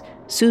staircase.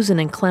 Susan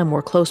and Clem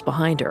were close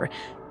behind her.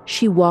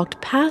 She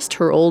walked past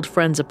her old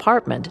friend's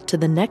apartment to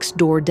the next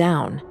door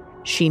down.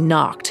 She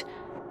knocked.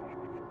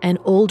 An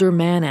older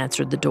man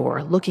answered the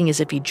door, looking as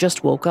if he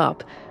just woke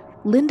up.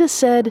 Linda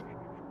said,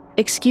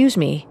 "Excuse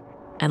me,"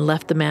 and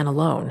left the man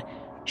alone.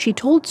 She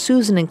told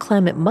Susan and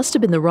Clem it must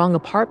have been the wrong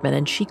apartment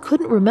and she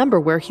couldn't remember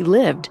where he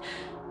lived.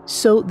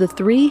 So the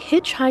three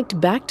hitchhiked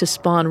back to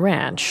Spahn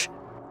Ranch.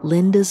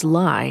 Linda's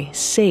lie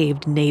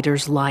saved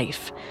Nader's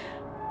life.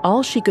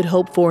 All she could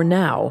hope for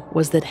now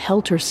was that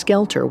Helter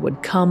Skelter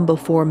would come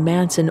before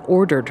Manson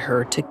ordered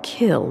her to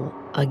kill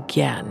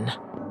again.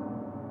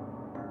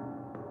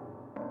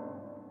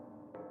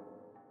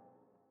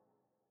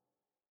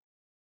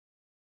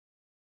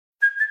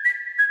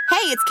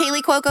 Hey, it's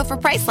Kaylee Cuoco for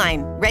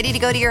Priceline. Ready to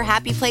go to your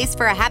happy place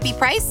for a happy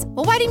price?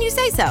 Well, why didn't you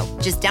say so?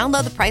 Just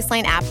download the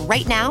Priceline app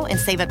right now and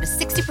save up to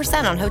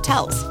 60% on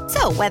hotels.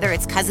 So whether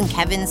it's Cousin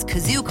Kevin's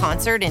Kazoo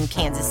Concert in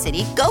Kansas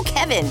City, go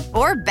Kevin,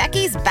 or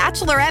Becky's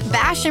Bachelorette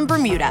Bash in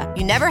Bermuda,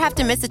 you never have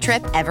to miss a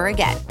trip ever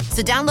again.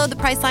 So download the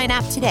Priceline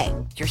app today.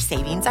 Your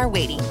savings are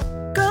waiting.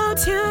 Go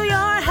to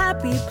your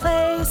happy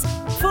place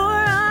for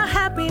a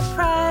happy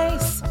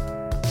price.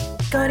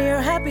 Go to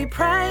your happy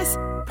price,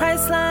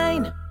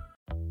 Priceline.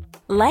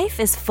 Life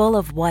is full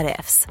of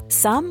what-ifs.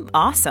 Some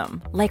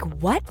awesome, like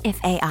what if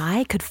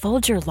AI could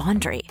fold your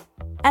laundry?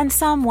 And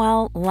some,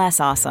 well, less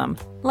awesome.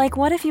 Like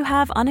what if you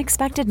have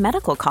unexpected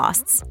medical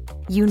costs?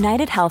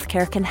 United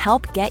Healthcare can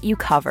help get you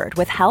covered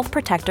with Health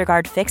Protector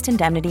Guard fixed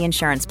indemnity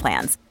insurance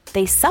plans.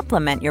 They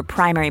supplement your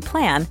primary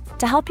plan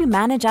to help you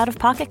manage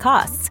out-of-pocket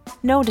costs.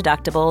 No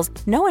deductibles,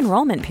 no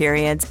enrollment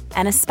periods,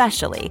 and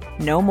especially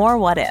no more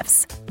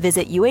what-ifs.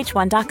 Visit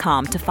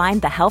uh1.com to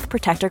find the Health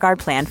Protector Guard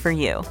plan for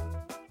you.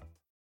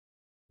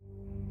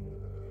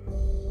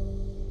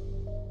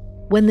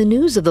 When the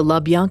news of the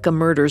LaBianca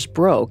murders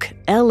broke,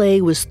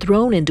 L.A. was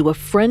thrown into a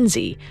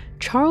frenzy.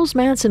 Charles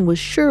Manson was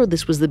sure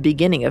this was the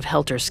beginning of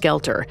Helter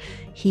Skelter.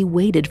 He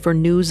waited for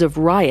news of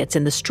riots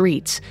in the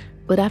streets,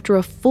 but after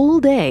a full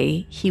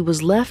day, he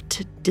was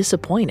left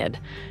disappointed.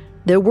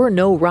 There were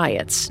no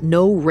riots,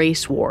 no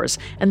race wars,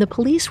 and the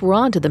police were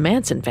on to the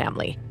Manson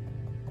family.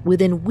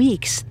 Within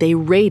weeks, they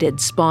raided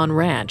Spahn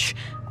Ranch,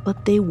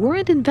 but they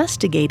weren't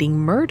investigating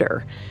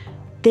murder.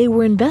 They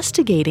were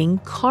investigating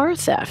car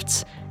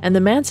thefts, and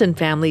the Manson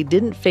family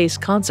didn't face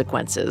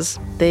consequences.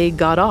 They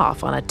got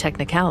off on a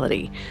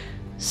technicality.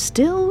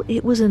 Still,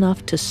 it was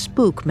enough to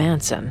spook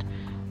Manson.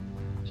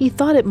 He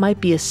thought it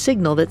might be a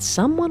signal that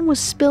someone was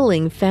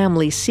spilling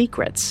family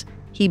secrets.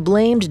 He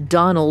blamed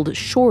Donald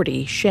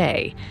Shorty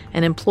Shea,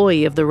 an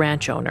employee of the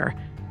ranch owner.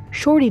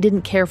 Shorty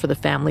didn't care for the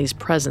family's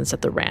presence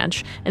at the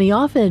ranch, and he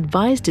often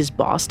advised his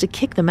boss to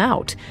kick them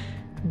out.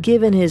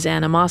 Given his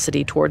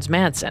animosity towards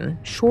Manson,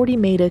 Shorty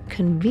made a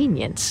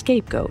convenient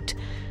scapegoat.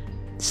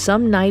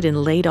 Some night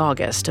in late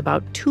August,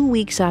 about 2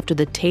 weeks after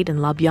the Tate and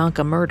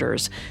LaBianca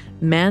murders,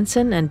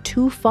 Manson and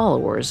two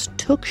followers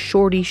took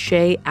Shorty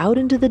Shea out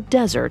into the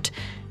desert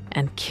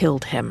and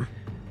killed him.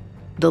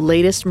 The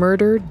latest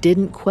murder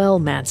didn't quell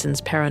Manson's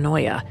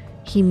paranoia.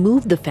 He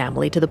moved the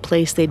family to the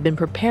place they'd been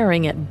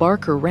preparing at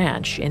Barker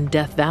Ranch in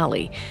Death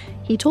Valley.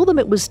 He told them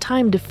it was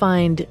time to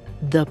find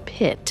the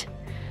pit.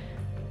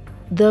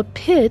 The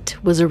pit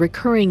was a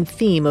recurring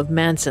theme of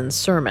Manson's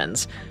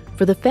sermons.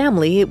 For the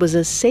family, it was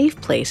a safe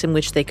place in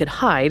which they could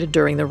hide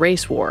during the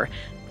race war.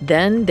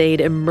 Then they'd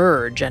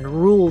emerge and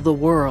rule the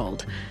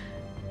world.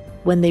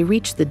 When they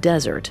reached the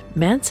desert,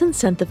 Manson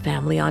sent the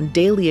family on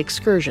daily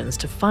excursions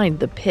to find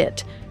the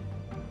pit.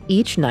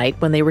 Each night,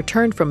 when they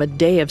returned from a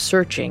day of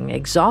searching,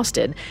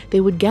 exhausted,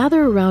 they would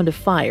gather around a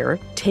fire,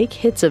 take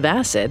hits of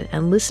acid,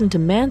 and listen to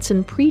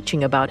Manson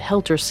preaching about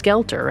Helter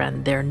Skelter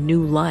and their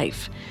new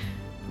life.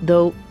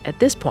 Though, at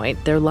this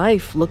point, their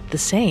life looked the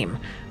same.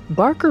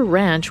 Barker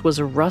Ranch was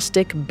a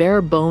rustic,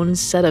 bare-bones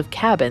set of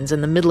cabins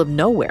in the middle of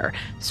nowhere,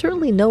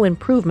 certainly no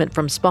improvement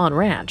from Spahn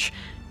Ranch.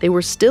 They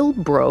were still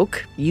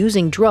broke,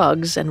 using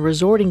drugs, and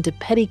resorting to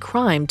petty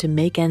crime to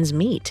make ends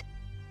meet.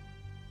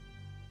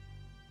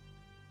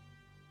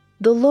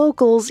 The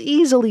locals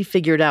easily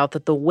figured out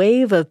that the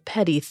wave of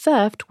petty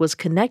theft was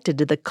connected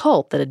to the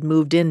cult that had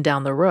moved in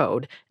down the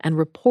road and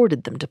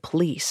reported them to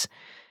police.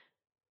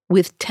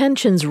 With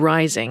tensions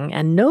rising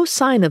and no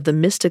sign of the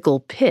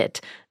mystical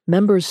pit,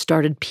 members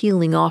started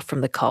peeling off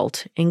from the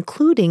cult,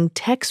 including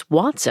Tex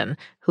Watson,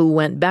 who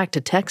went back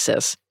to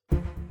Texas.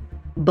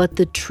 But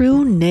the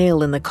true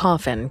nail in the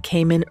coffin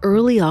came in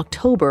early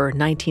October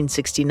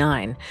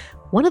 1969.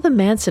 One of the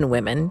Manson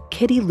women,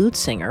 Kitty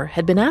Lutzinger,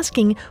 had been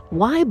asking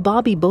why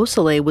Bobby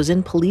Beausoleil was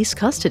in police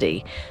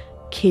custody.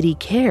 Kitty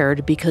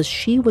cared because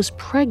she was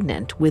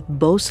pregnant with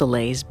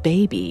Beausoleil's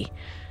baby.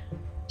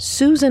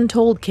 Susan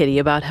told Kitty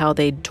about how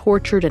they'd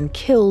tortured and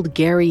killed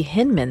Gary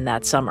Hinman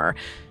that summer.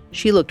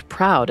 She looked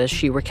proud as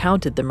she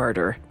recounted the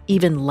murder,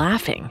 even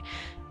laughing.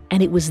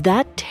 And it was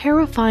that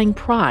terrifying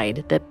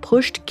pride that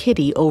pushed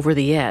Kitty over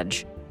the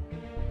edge.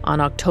 On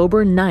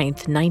October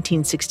 9th,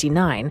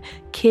 1969,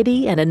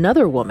 Kitty and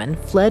another woman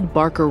fled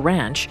Barker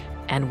Ranch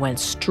and went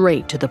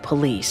straight to the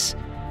police.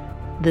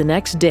 The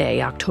next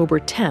day, October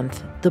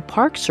 10th, the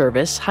Park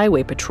Service,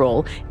 Highway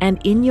Patrol,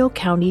 and Inyo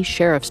County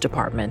Sheriff's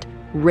Department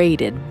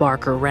raided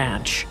Barker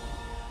Ranch.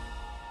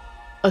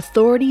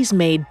 Authorities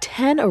made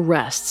 10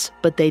 arrests,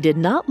 but they did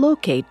not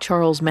locate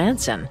Charles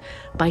Manson.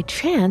 By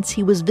chance,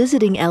 he was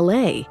visiting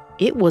L.A.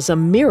 It was a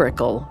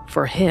miracle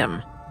for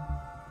him.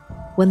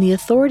 When the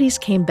authorities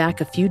came back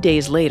a few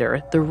days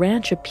later, the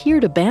ranch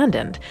appeared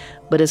abandoned,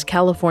 but as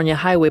California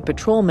Highway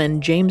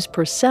Patrolman James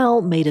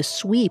Purcell made a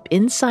sweep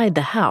inside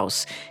the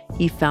house,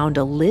 he found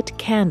a lit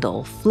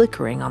candle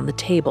flickering on the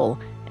table,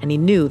 and he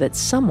knew that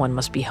someone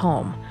must be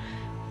home.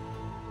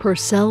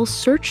 Purcell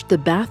searched the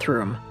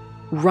bathroom.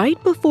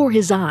 Right before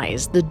his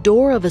eyes, the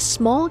door of a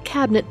small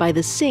cabinet by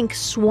the sink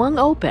swung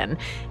open,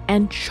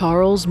 and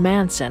Charles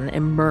Manson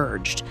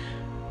emerged.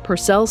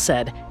 Purcell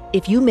said,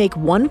 "If you make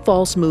one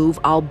false move,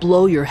 I'll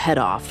blow your head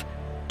off."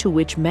 To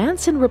which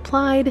Manson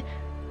replied,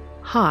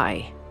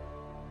 "Hi."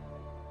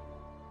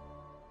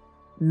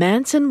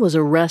 Manson was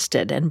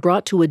arrested and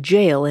brought to a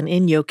jail in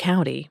Inyo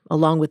County,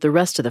 along with the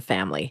rest of the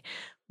family.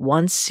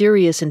 Once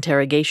serious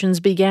interrogations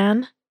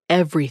began,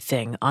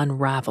 everything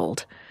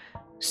unraveled.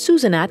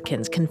 Susan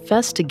Atkins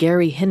confessed to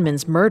Gary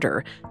Hinman's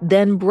murder,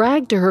 then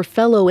bragged to her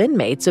fellow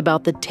inmates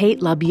about the Tate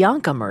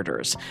LaBianca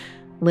murders.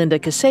 Linda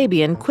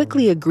Kasabian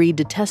quickly agreed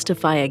to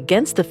testify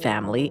against the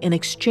family in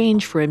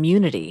exchange for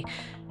immunity.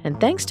 And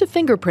thanks to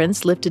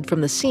fingerprints lifted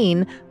from the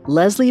scene,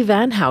 Leslie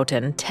Van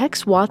Houten,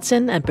 Tex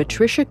Watson, and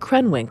Patricia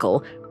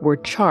Krenwinkel were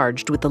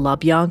charged with the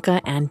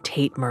LaBianca and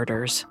Tate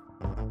murders.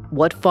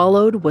 What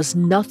followed was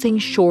nothing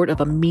short of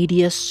a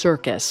media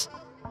circus.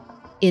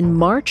 In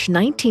March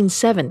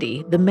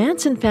 1970, the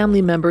Manson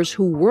family members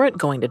who weren't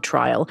going to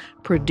trial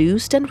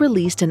produced and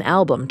released an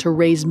album to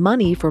raise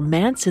money for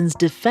Manson's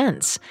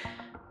defense.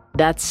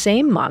 That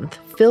same month,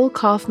 Phil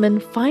Kaufman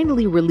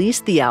finally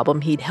released the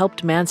album he'd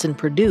helped Manson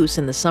produce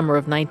in the summer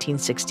of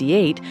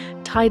 1968,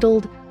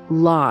 titled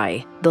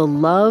Lie, The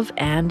Love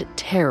and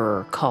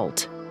Terror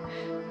Cult.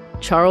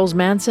 Charles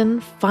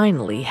Manson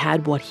finally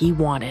had what he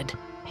wanted.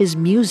 His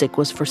music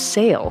was for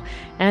sale,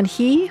 and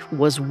he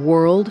was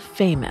world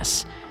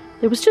famous.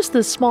 There was just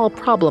the small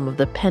problem of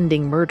the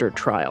pending murder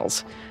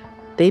trials.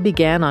 They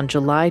began on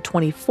July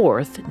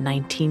 24th,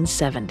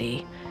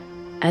 1970.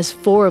 As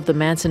 4 of the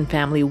Manson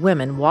family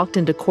women walked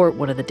into court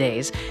one of the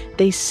days,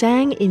 they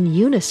sang in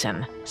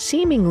unison,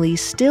 seemingly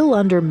still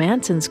under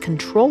Manson's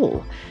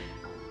control.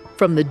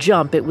 From the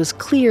jump, it was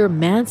clear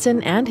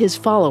Manson and his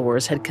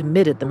followers had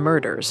committed the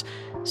murders.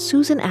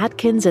 Susan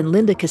Atkins and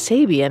Linda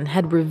Kasabian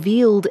had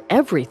revealed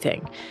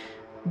everything.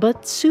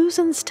 But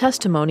Susan's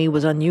testimony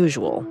was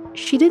unusual.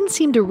 She didn't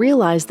seem to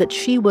realize that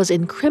she was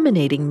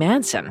incriminating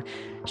Manson.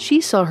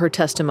 She saw her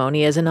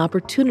testimony as an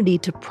opportunity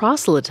to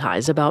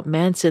proselytize about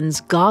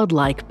Manson's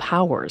godlike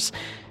powers.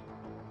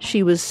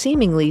 She was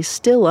seemingly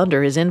still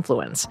under his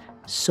influence.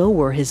 So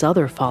were his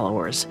other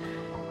followers.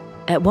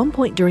 At one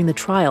point during the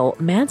trial,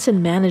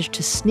 Manson managed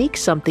to sneak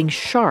something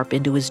sharp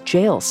into his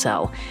jail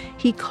cell.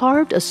 He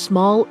carved a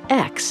small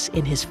X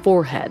in his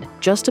forehead,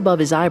 just above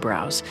his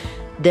eyebrows.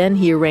 Then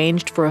he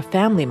arranged for a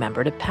family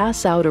member to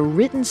pass out a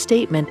written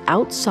statement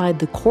outside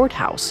the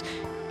courthouse.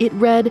 It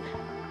read,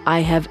 "I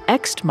have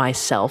X'd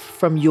myself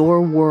from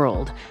your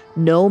world.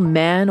 No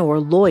man or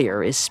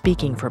lawyer is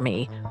speaking for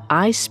me.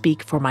 I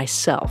speak for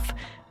myself.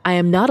 I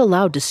am not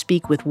allowed to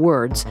speak with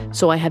words,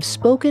 so I have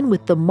spoken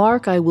with the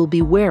mark I will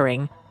be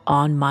wearing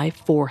on my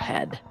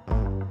forehead."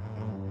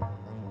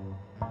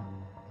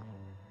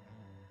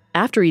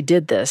 After he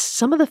did this,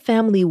 some of the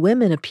family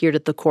women appeared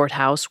at the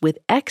courthouse with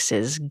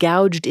X's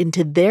gouged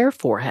into their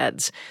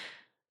foreheads.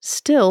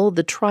 Still,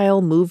 the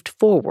trial moved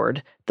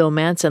forward, though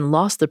Manson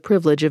lost the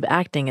privilege of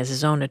acting as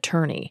his own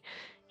attorney.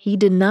 He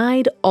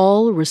denied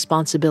all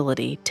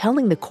responsibility,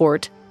 telling the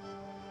court,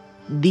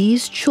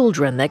 "These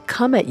children that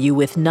come at you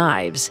with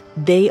knives,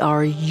 they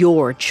are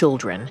your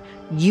children.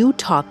 You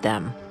taught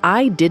them.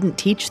 I didn't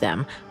teach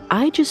them.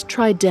 I just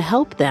tried to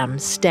help them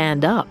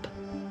stand up."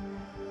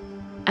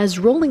 As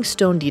Rolling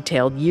Stone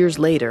detailed years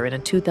later in a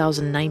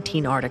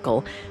 2019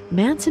 article,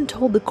 Manson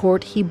told the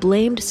court he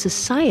blamed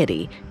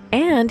society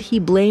and he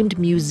blamed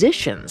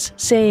musicians,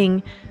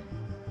 saying,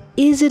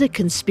 "Is it a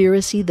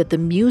conspiracy that the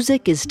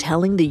music is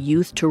telling the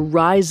youth to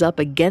rise up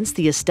against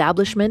the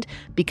establishment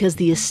because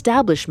the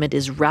establishment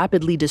is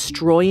rapidly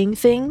destroying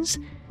things?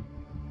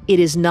 It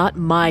is not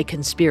my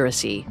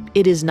conspiracy.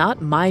 It is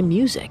not my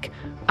music.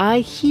 I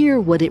hear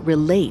what it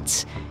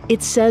relates.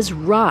 It says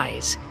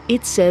rise.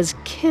 It says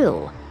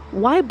kill.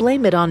 Why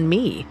blame it on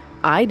me?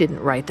 I didn't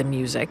write the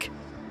music."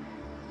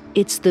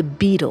 It's the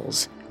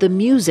Beatles, the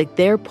music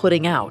they're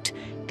putting out.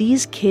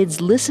 These kids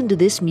listen to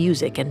this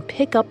music and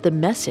pick up the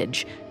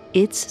message.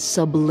 It's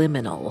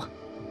subliminal.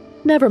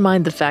 Never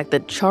mind the fact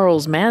that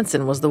Charles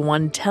Manson was the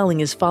one telling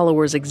his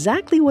followers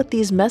exactly what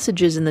these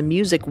messages in the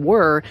music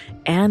were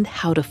and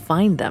how to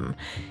find them.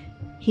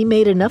 He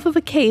made enough of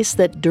a case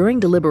that during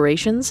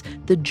deliberations,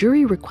 the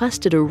jury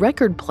requested a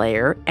record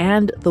player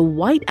and the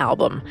White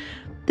Album.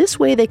 This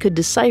way they could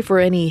decipher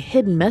any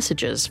hidden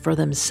messages for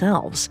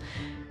themselves.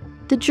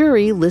 The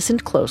jury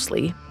listened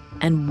closely,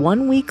 and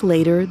 1 week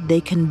later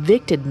they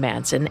convicted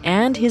Manson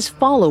and his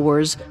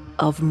followers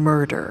of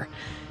murder.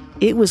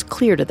 It was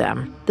clear to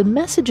them the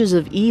messages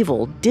of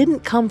evil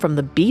didn't come from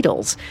the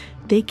Beatles,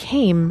 they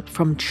came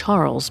from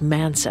Charles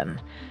Manson.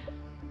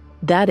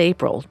 That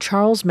April,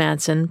 Charles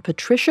Manson,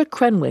 Patricia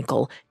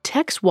Krenwinkel,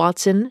 Tex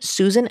Watson,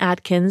 Susan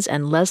Atkins,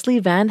 and Leslie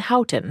Van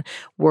Houten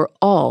were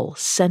all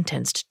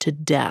sentenced to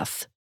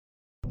death.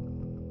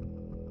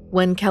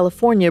 When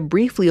California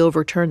briefly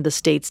overturned the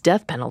state's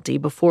death penalty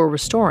before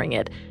restoring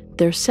it,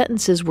 their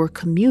sentences were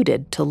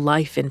commuted to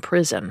life in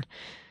prison.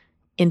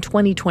 In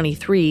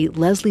 2023,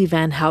 Leslie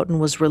Van Houten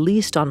was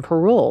released on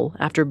parole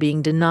after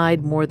being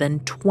denied more than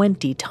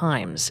 20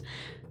 times.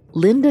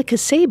 Linda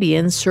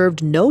Kasabian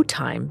served no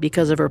time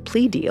because of her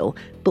plea deal,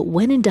 but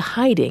went into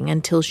hiding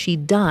until she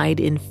died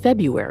in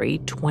February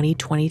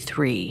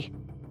 2023.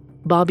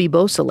 Bobby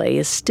Beausoleil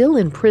is still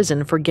in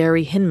prison for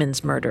Gary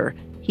Hinman's murder.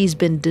 He's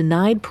been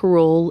denied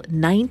parole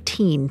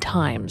 19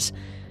 times.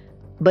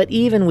 But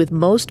even with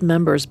most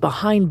members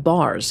behind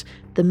bars,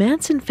 the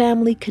Manson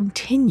family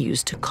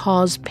continues to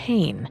cause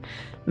pain.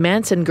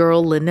 Manson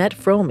girl Lynette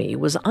Fromme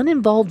was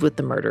uninvolved with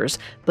the murders,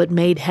 but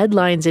made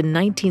headlines in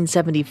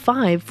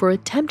 1975 for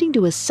attempting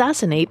to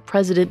assassinate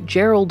President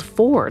Gerald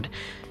Ford.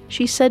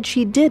 She said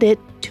she did it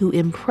to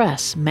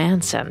impress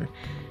Manson.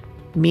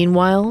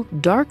 Meanwhile,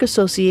 dark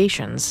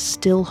associations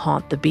still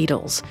haunt the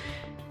Beatles.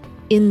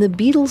 In the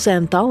Beatles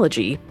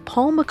anthology,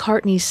 Paul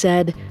McCartney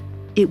said,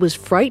 "It was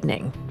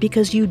frightening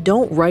because you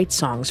don't write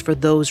songs for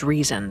those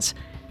reasons."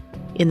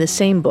 In the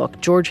same book,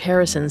 George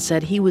Harrison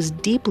said he was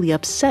deeply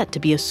upset to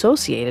be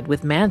associated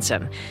with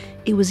Manson.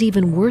 It was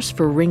even worse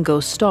for Ringo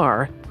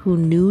Starr, who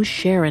knew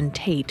Sharon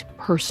Tate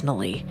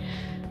personally.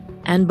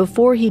 And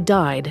before he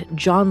died,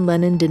 John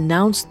Lennon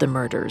denounced the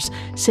murders,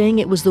 saying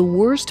it was the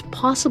worst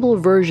possible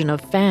version of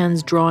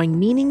fans drawing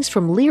meanings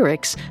from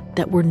lyrics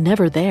that were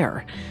never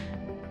there.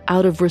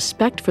 Out of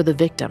respect for the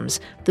victims,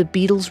 the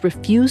Beatles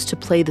refused to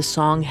play the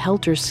song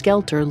Helter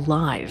Skelter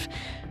live.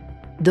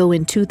 Though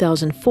in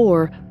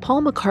 2004,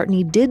 Paul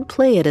McCartney did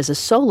play it as a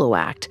solo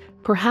act,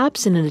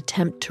 perhaps in an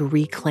attempt to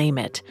reclaim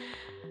it.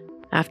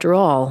 After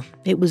all,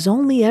 it was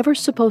only ever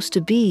supposed to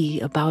be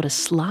about a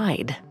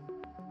slide.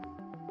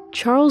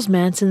 Charles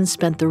Manson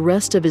spent the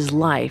rest of his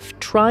life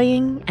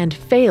trying and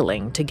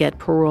failing to get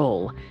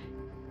parole.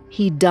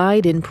 He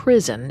died in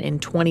prison in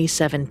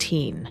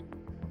 2017.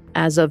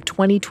 As of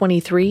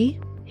 2023,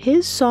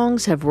 his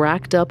songs have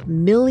racked up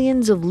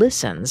millions of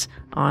listens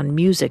on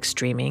music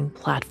streaming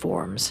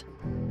platforms.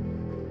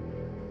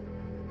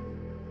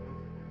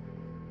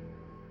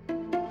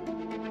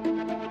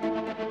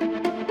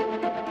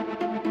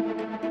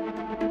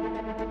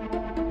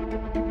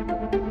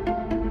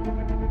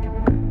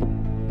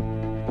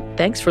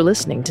 Thanks for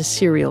listening to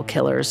Serial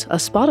Killers, a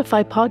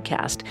Spotify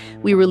podcast.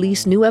 We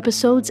release new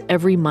episodes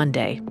every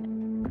Monday.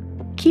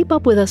 Keep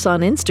up with us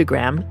on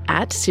Instagram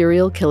at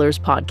Serial Killers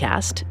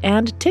Podcast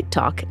and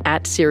TikTok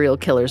at Serial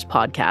Killers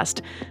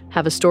Podcast.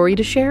 Have a story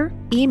to share?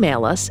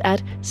 Email us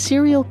at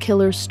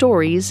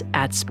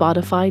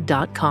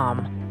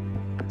serialkillerstories@spotify.com.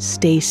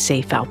 Stay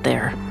safe out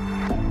there.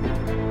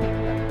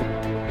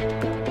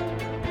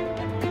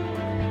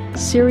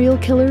 Serial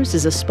Killers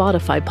is a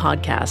Spotify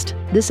podcast.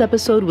 This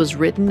episode was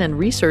written and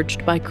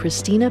researched by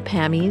Christina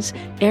Pammies,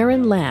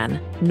 Aaron Lan,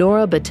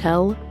 Nora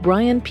Battelle,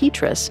 Brian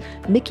Petrus,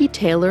 Mickey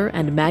Taylor,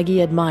 and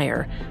Maggie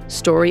Admire.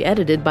 Story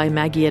edited by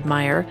Maggie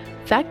Admire,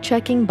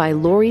 fact-checking by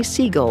Lori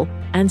Siegel,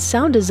 and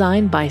sound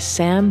design by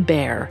Sam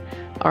Baer.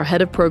 Our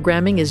head of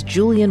programming is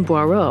Julian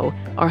Boireau,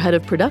 our head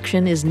of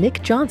production is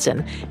Nick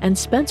Johnson, and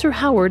Spencer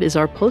Howard is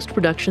our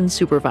post-production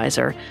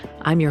supervisor.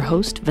 I'm your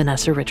host,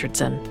 Vanessa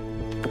Richardson.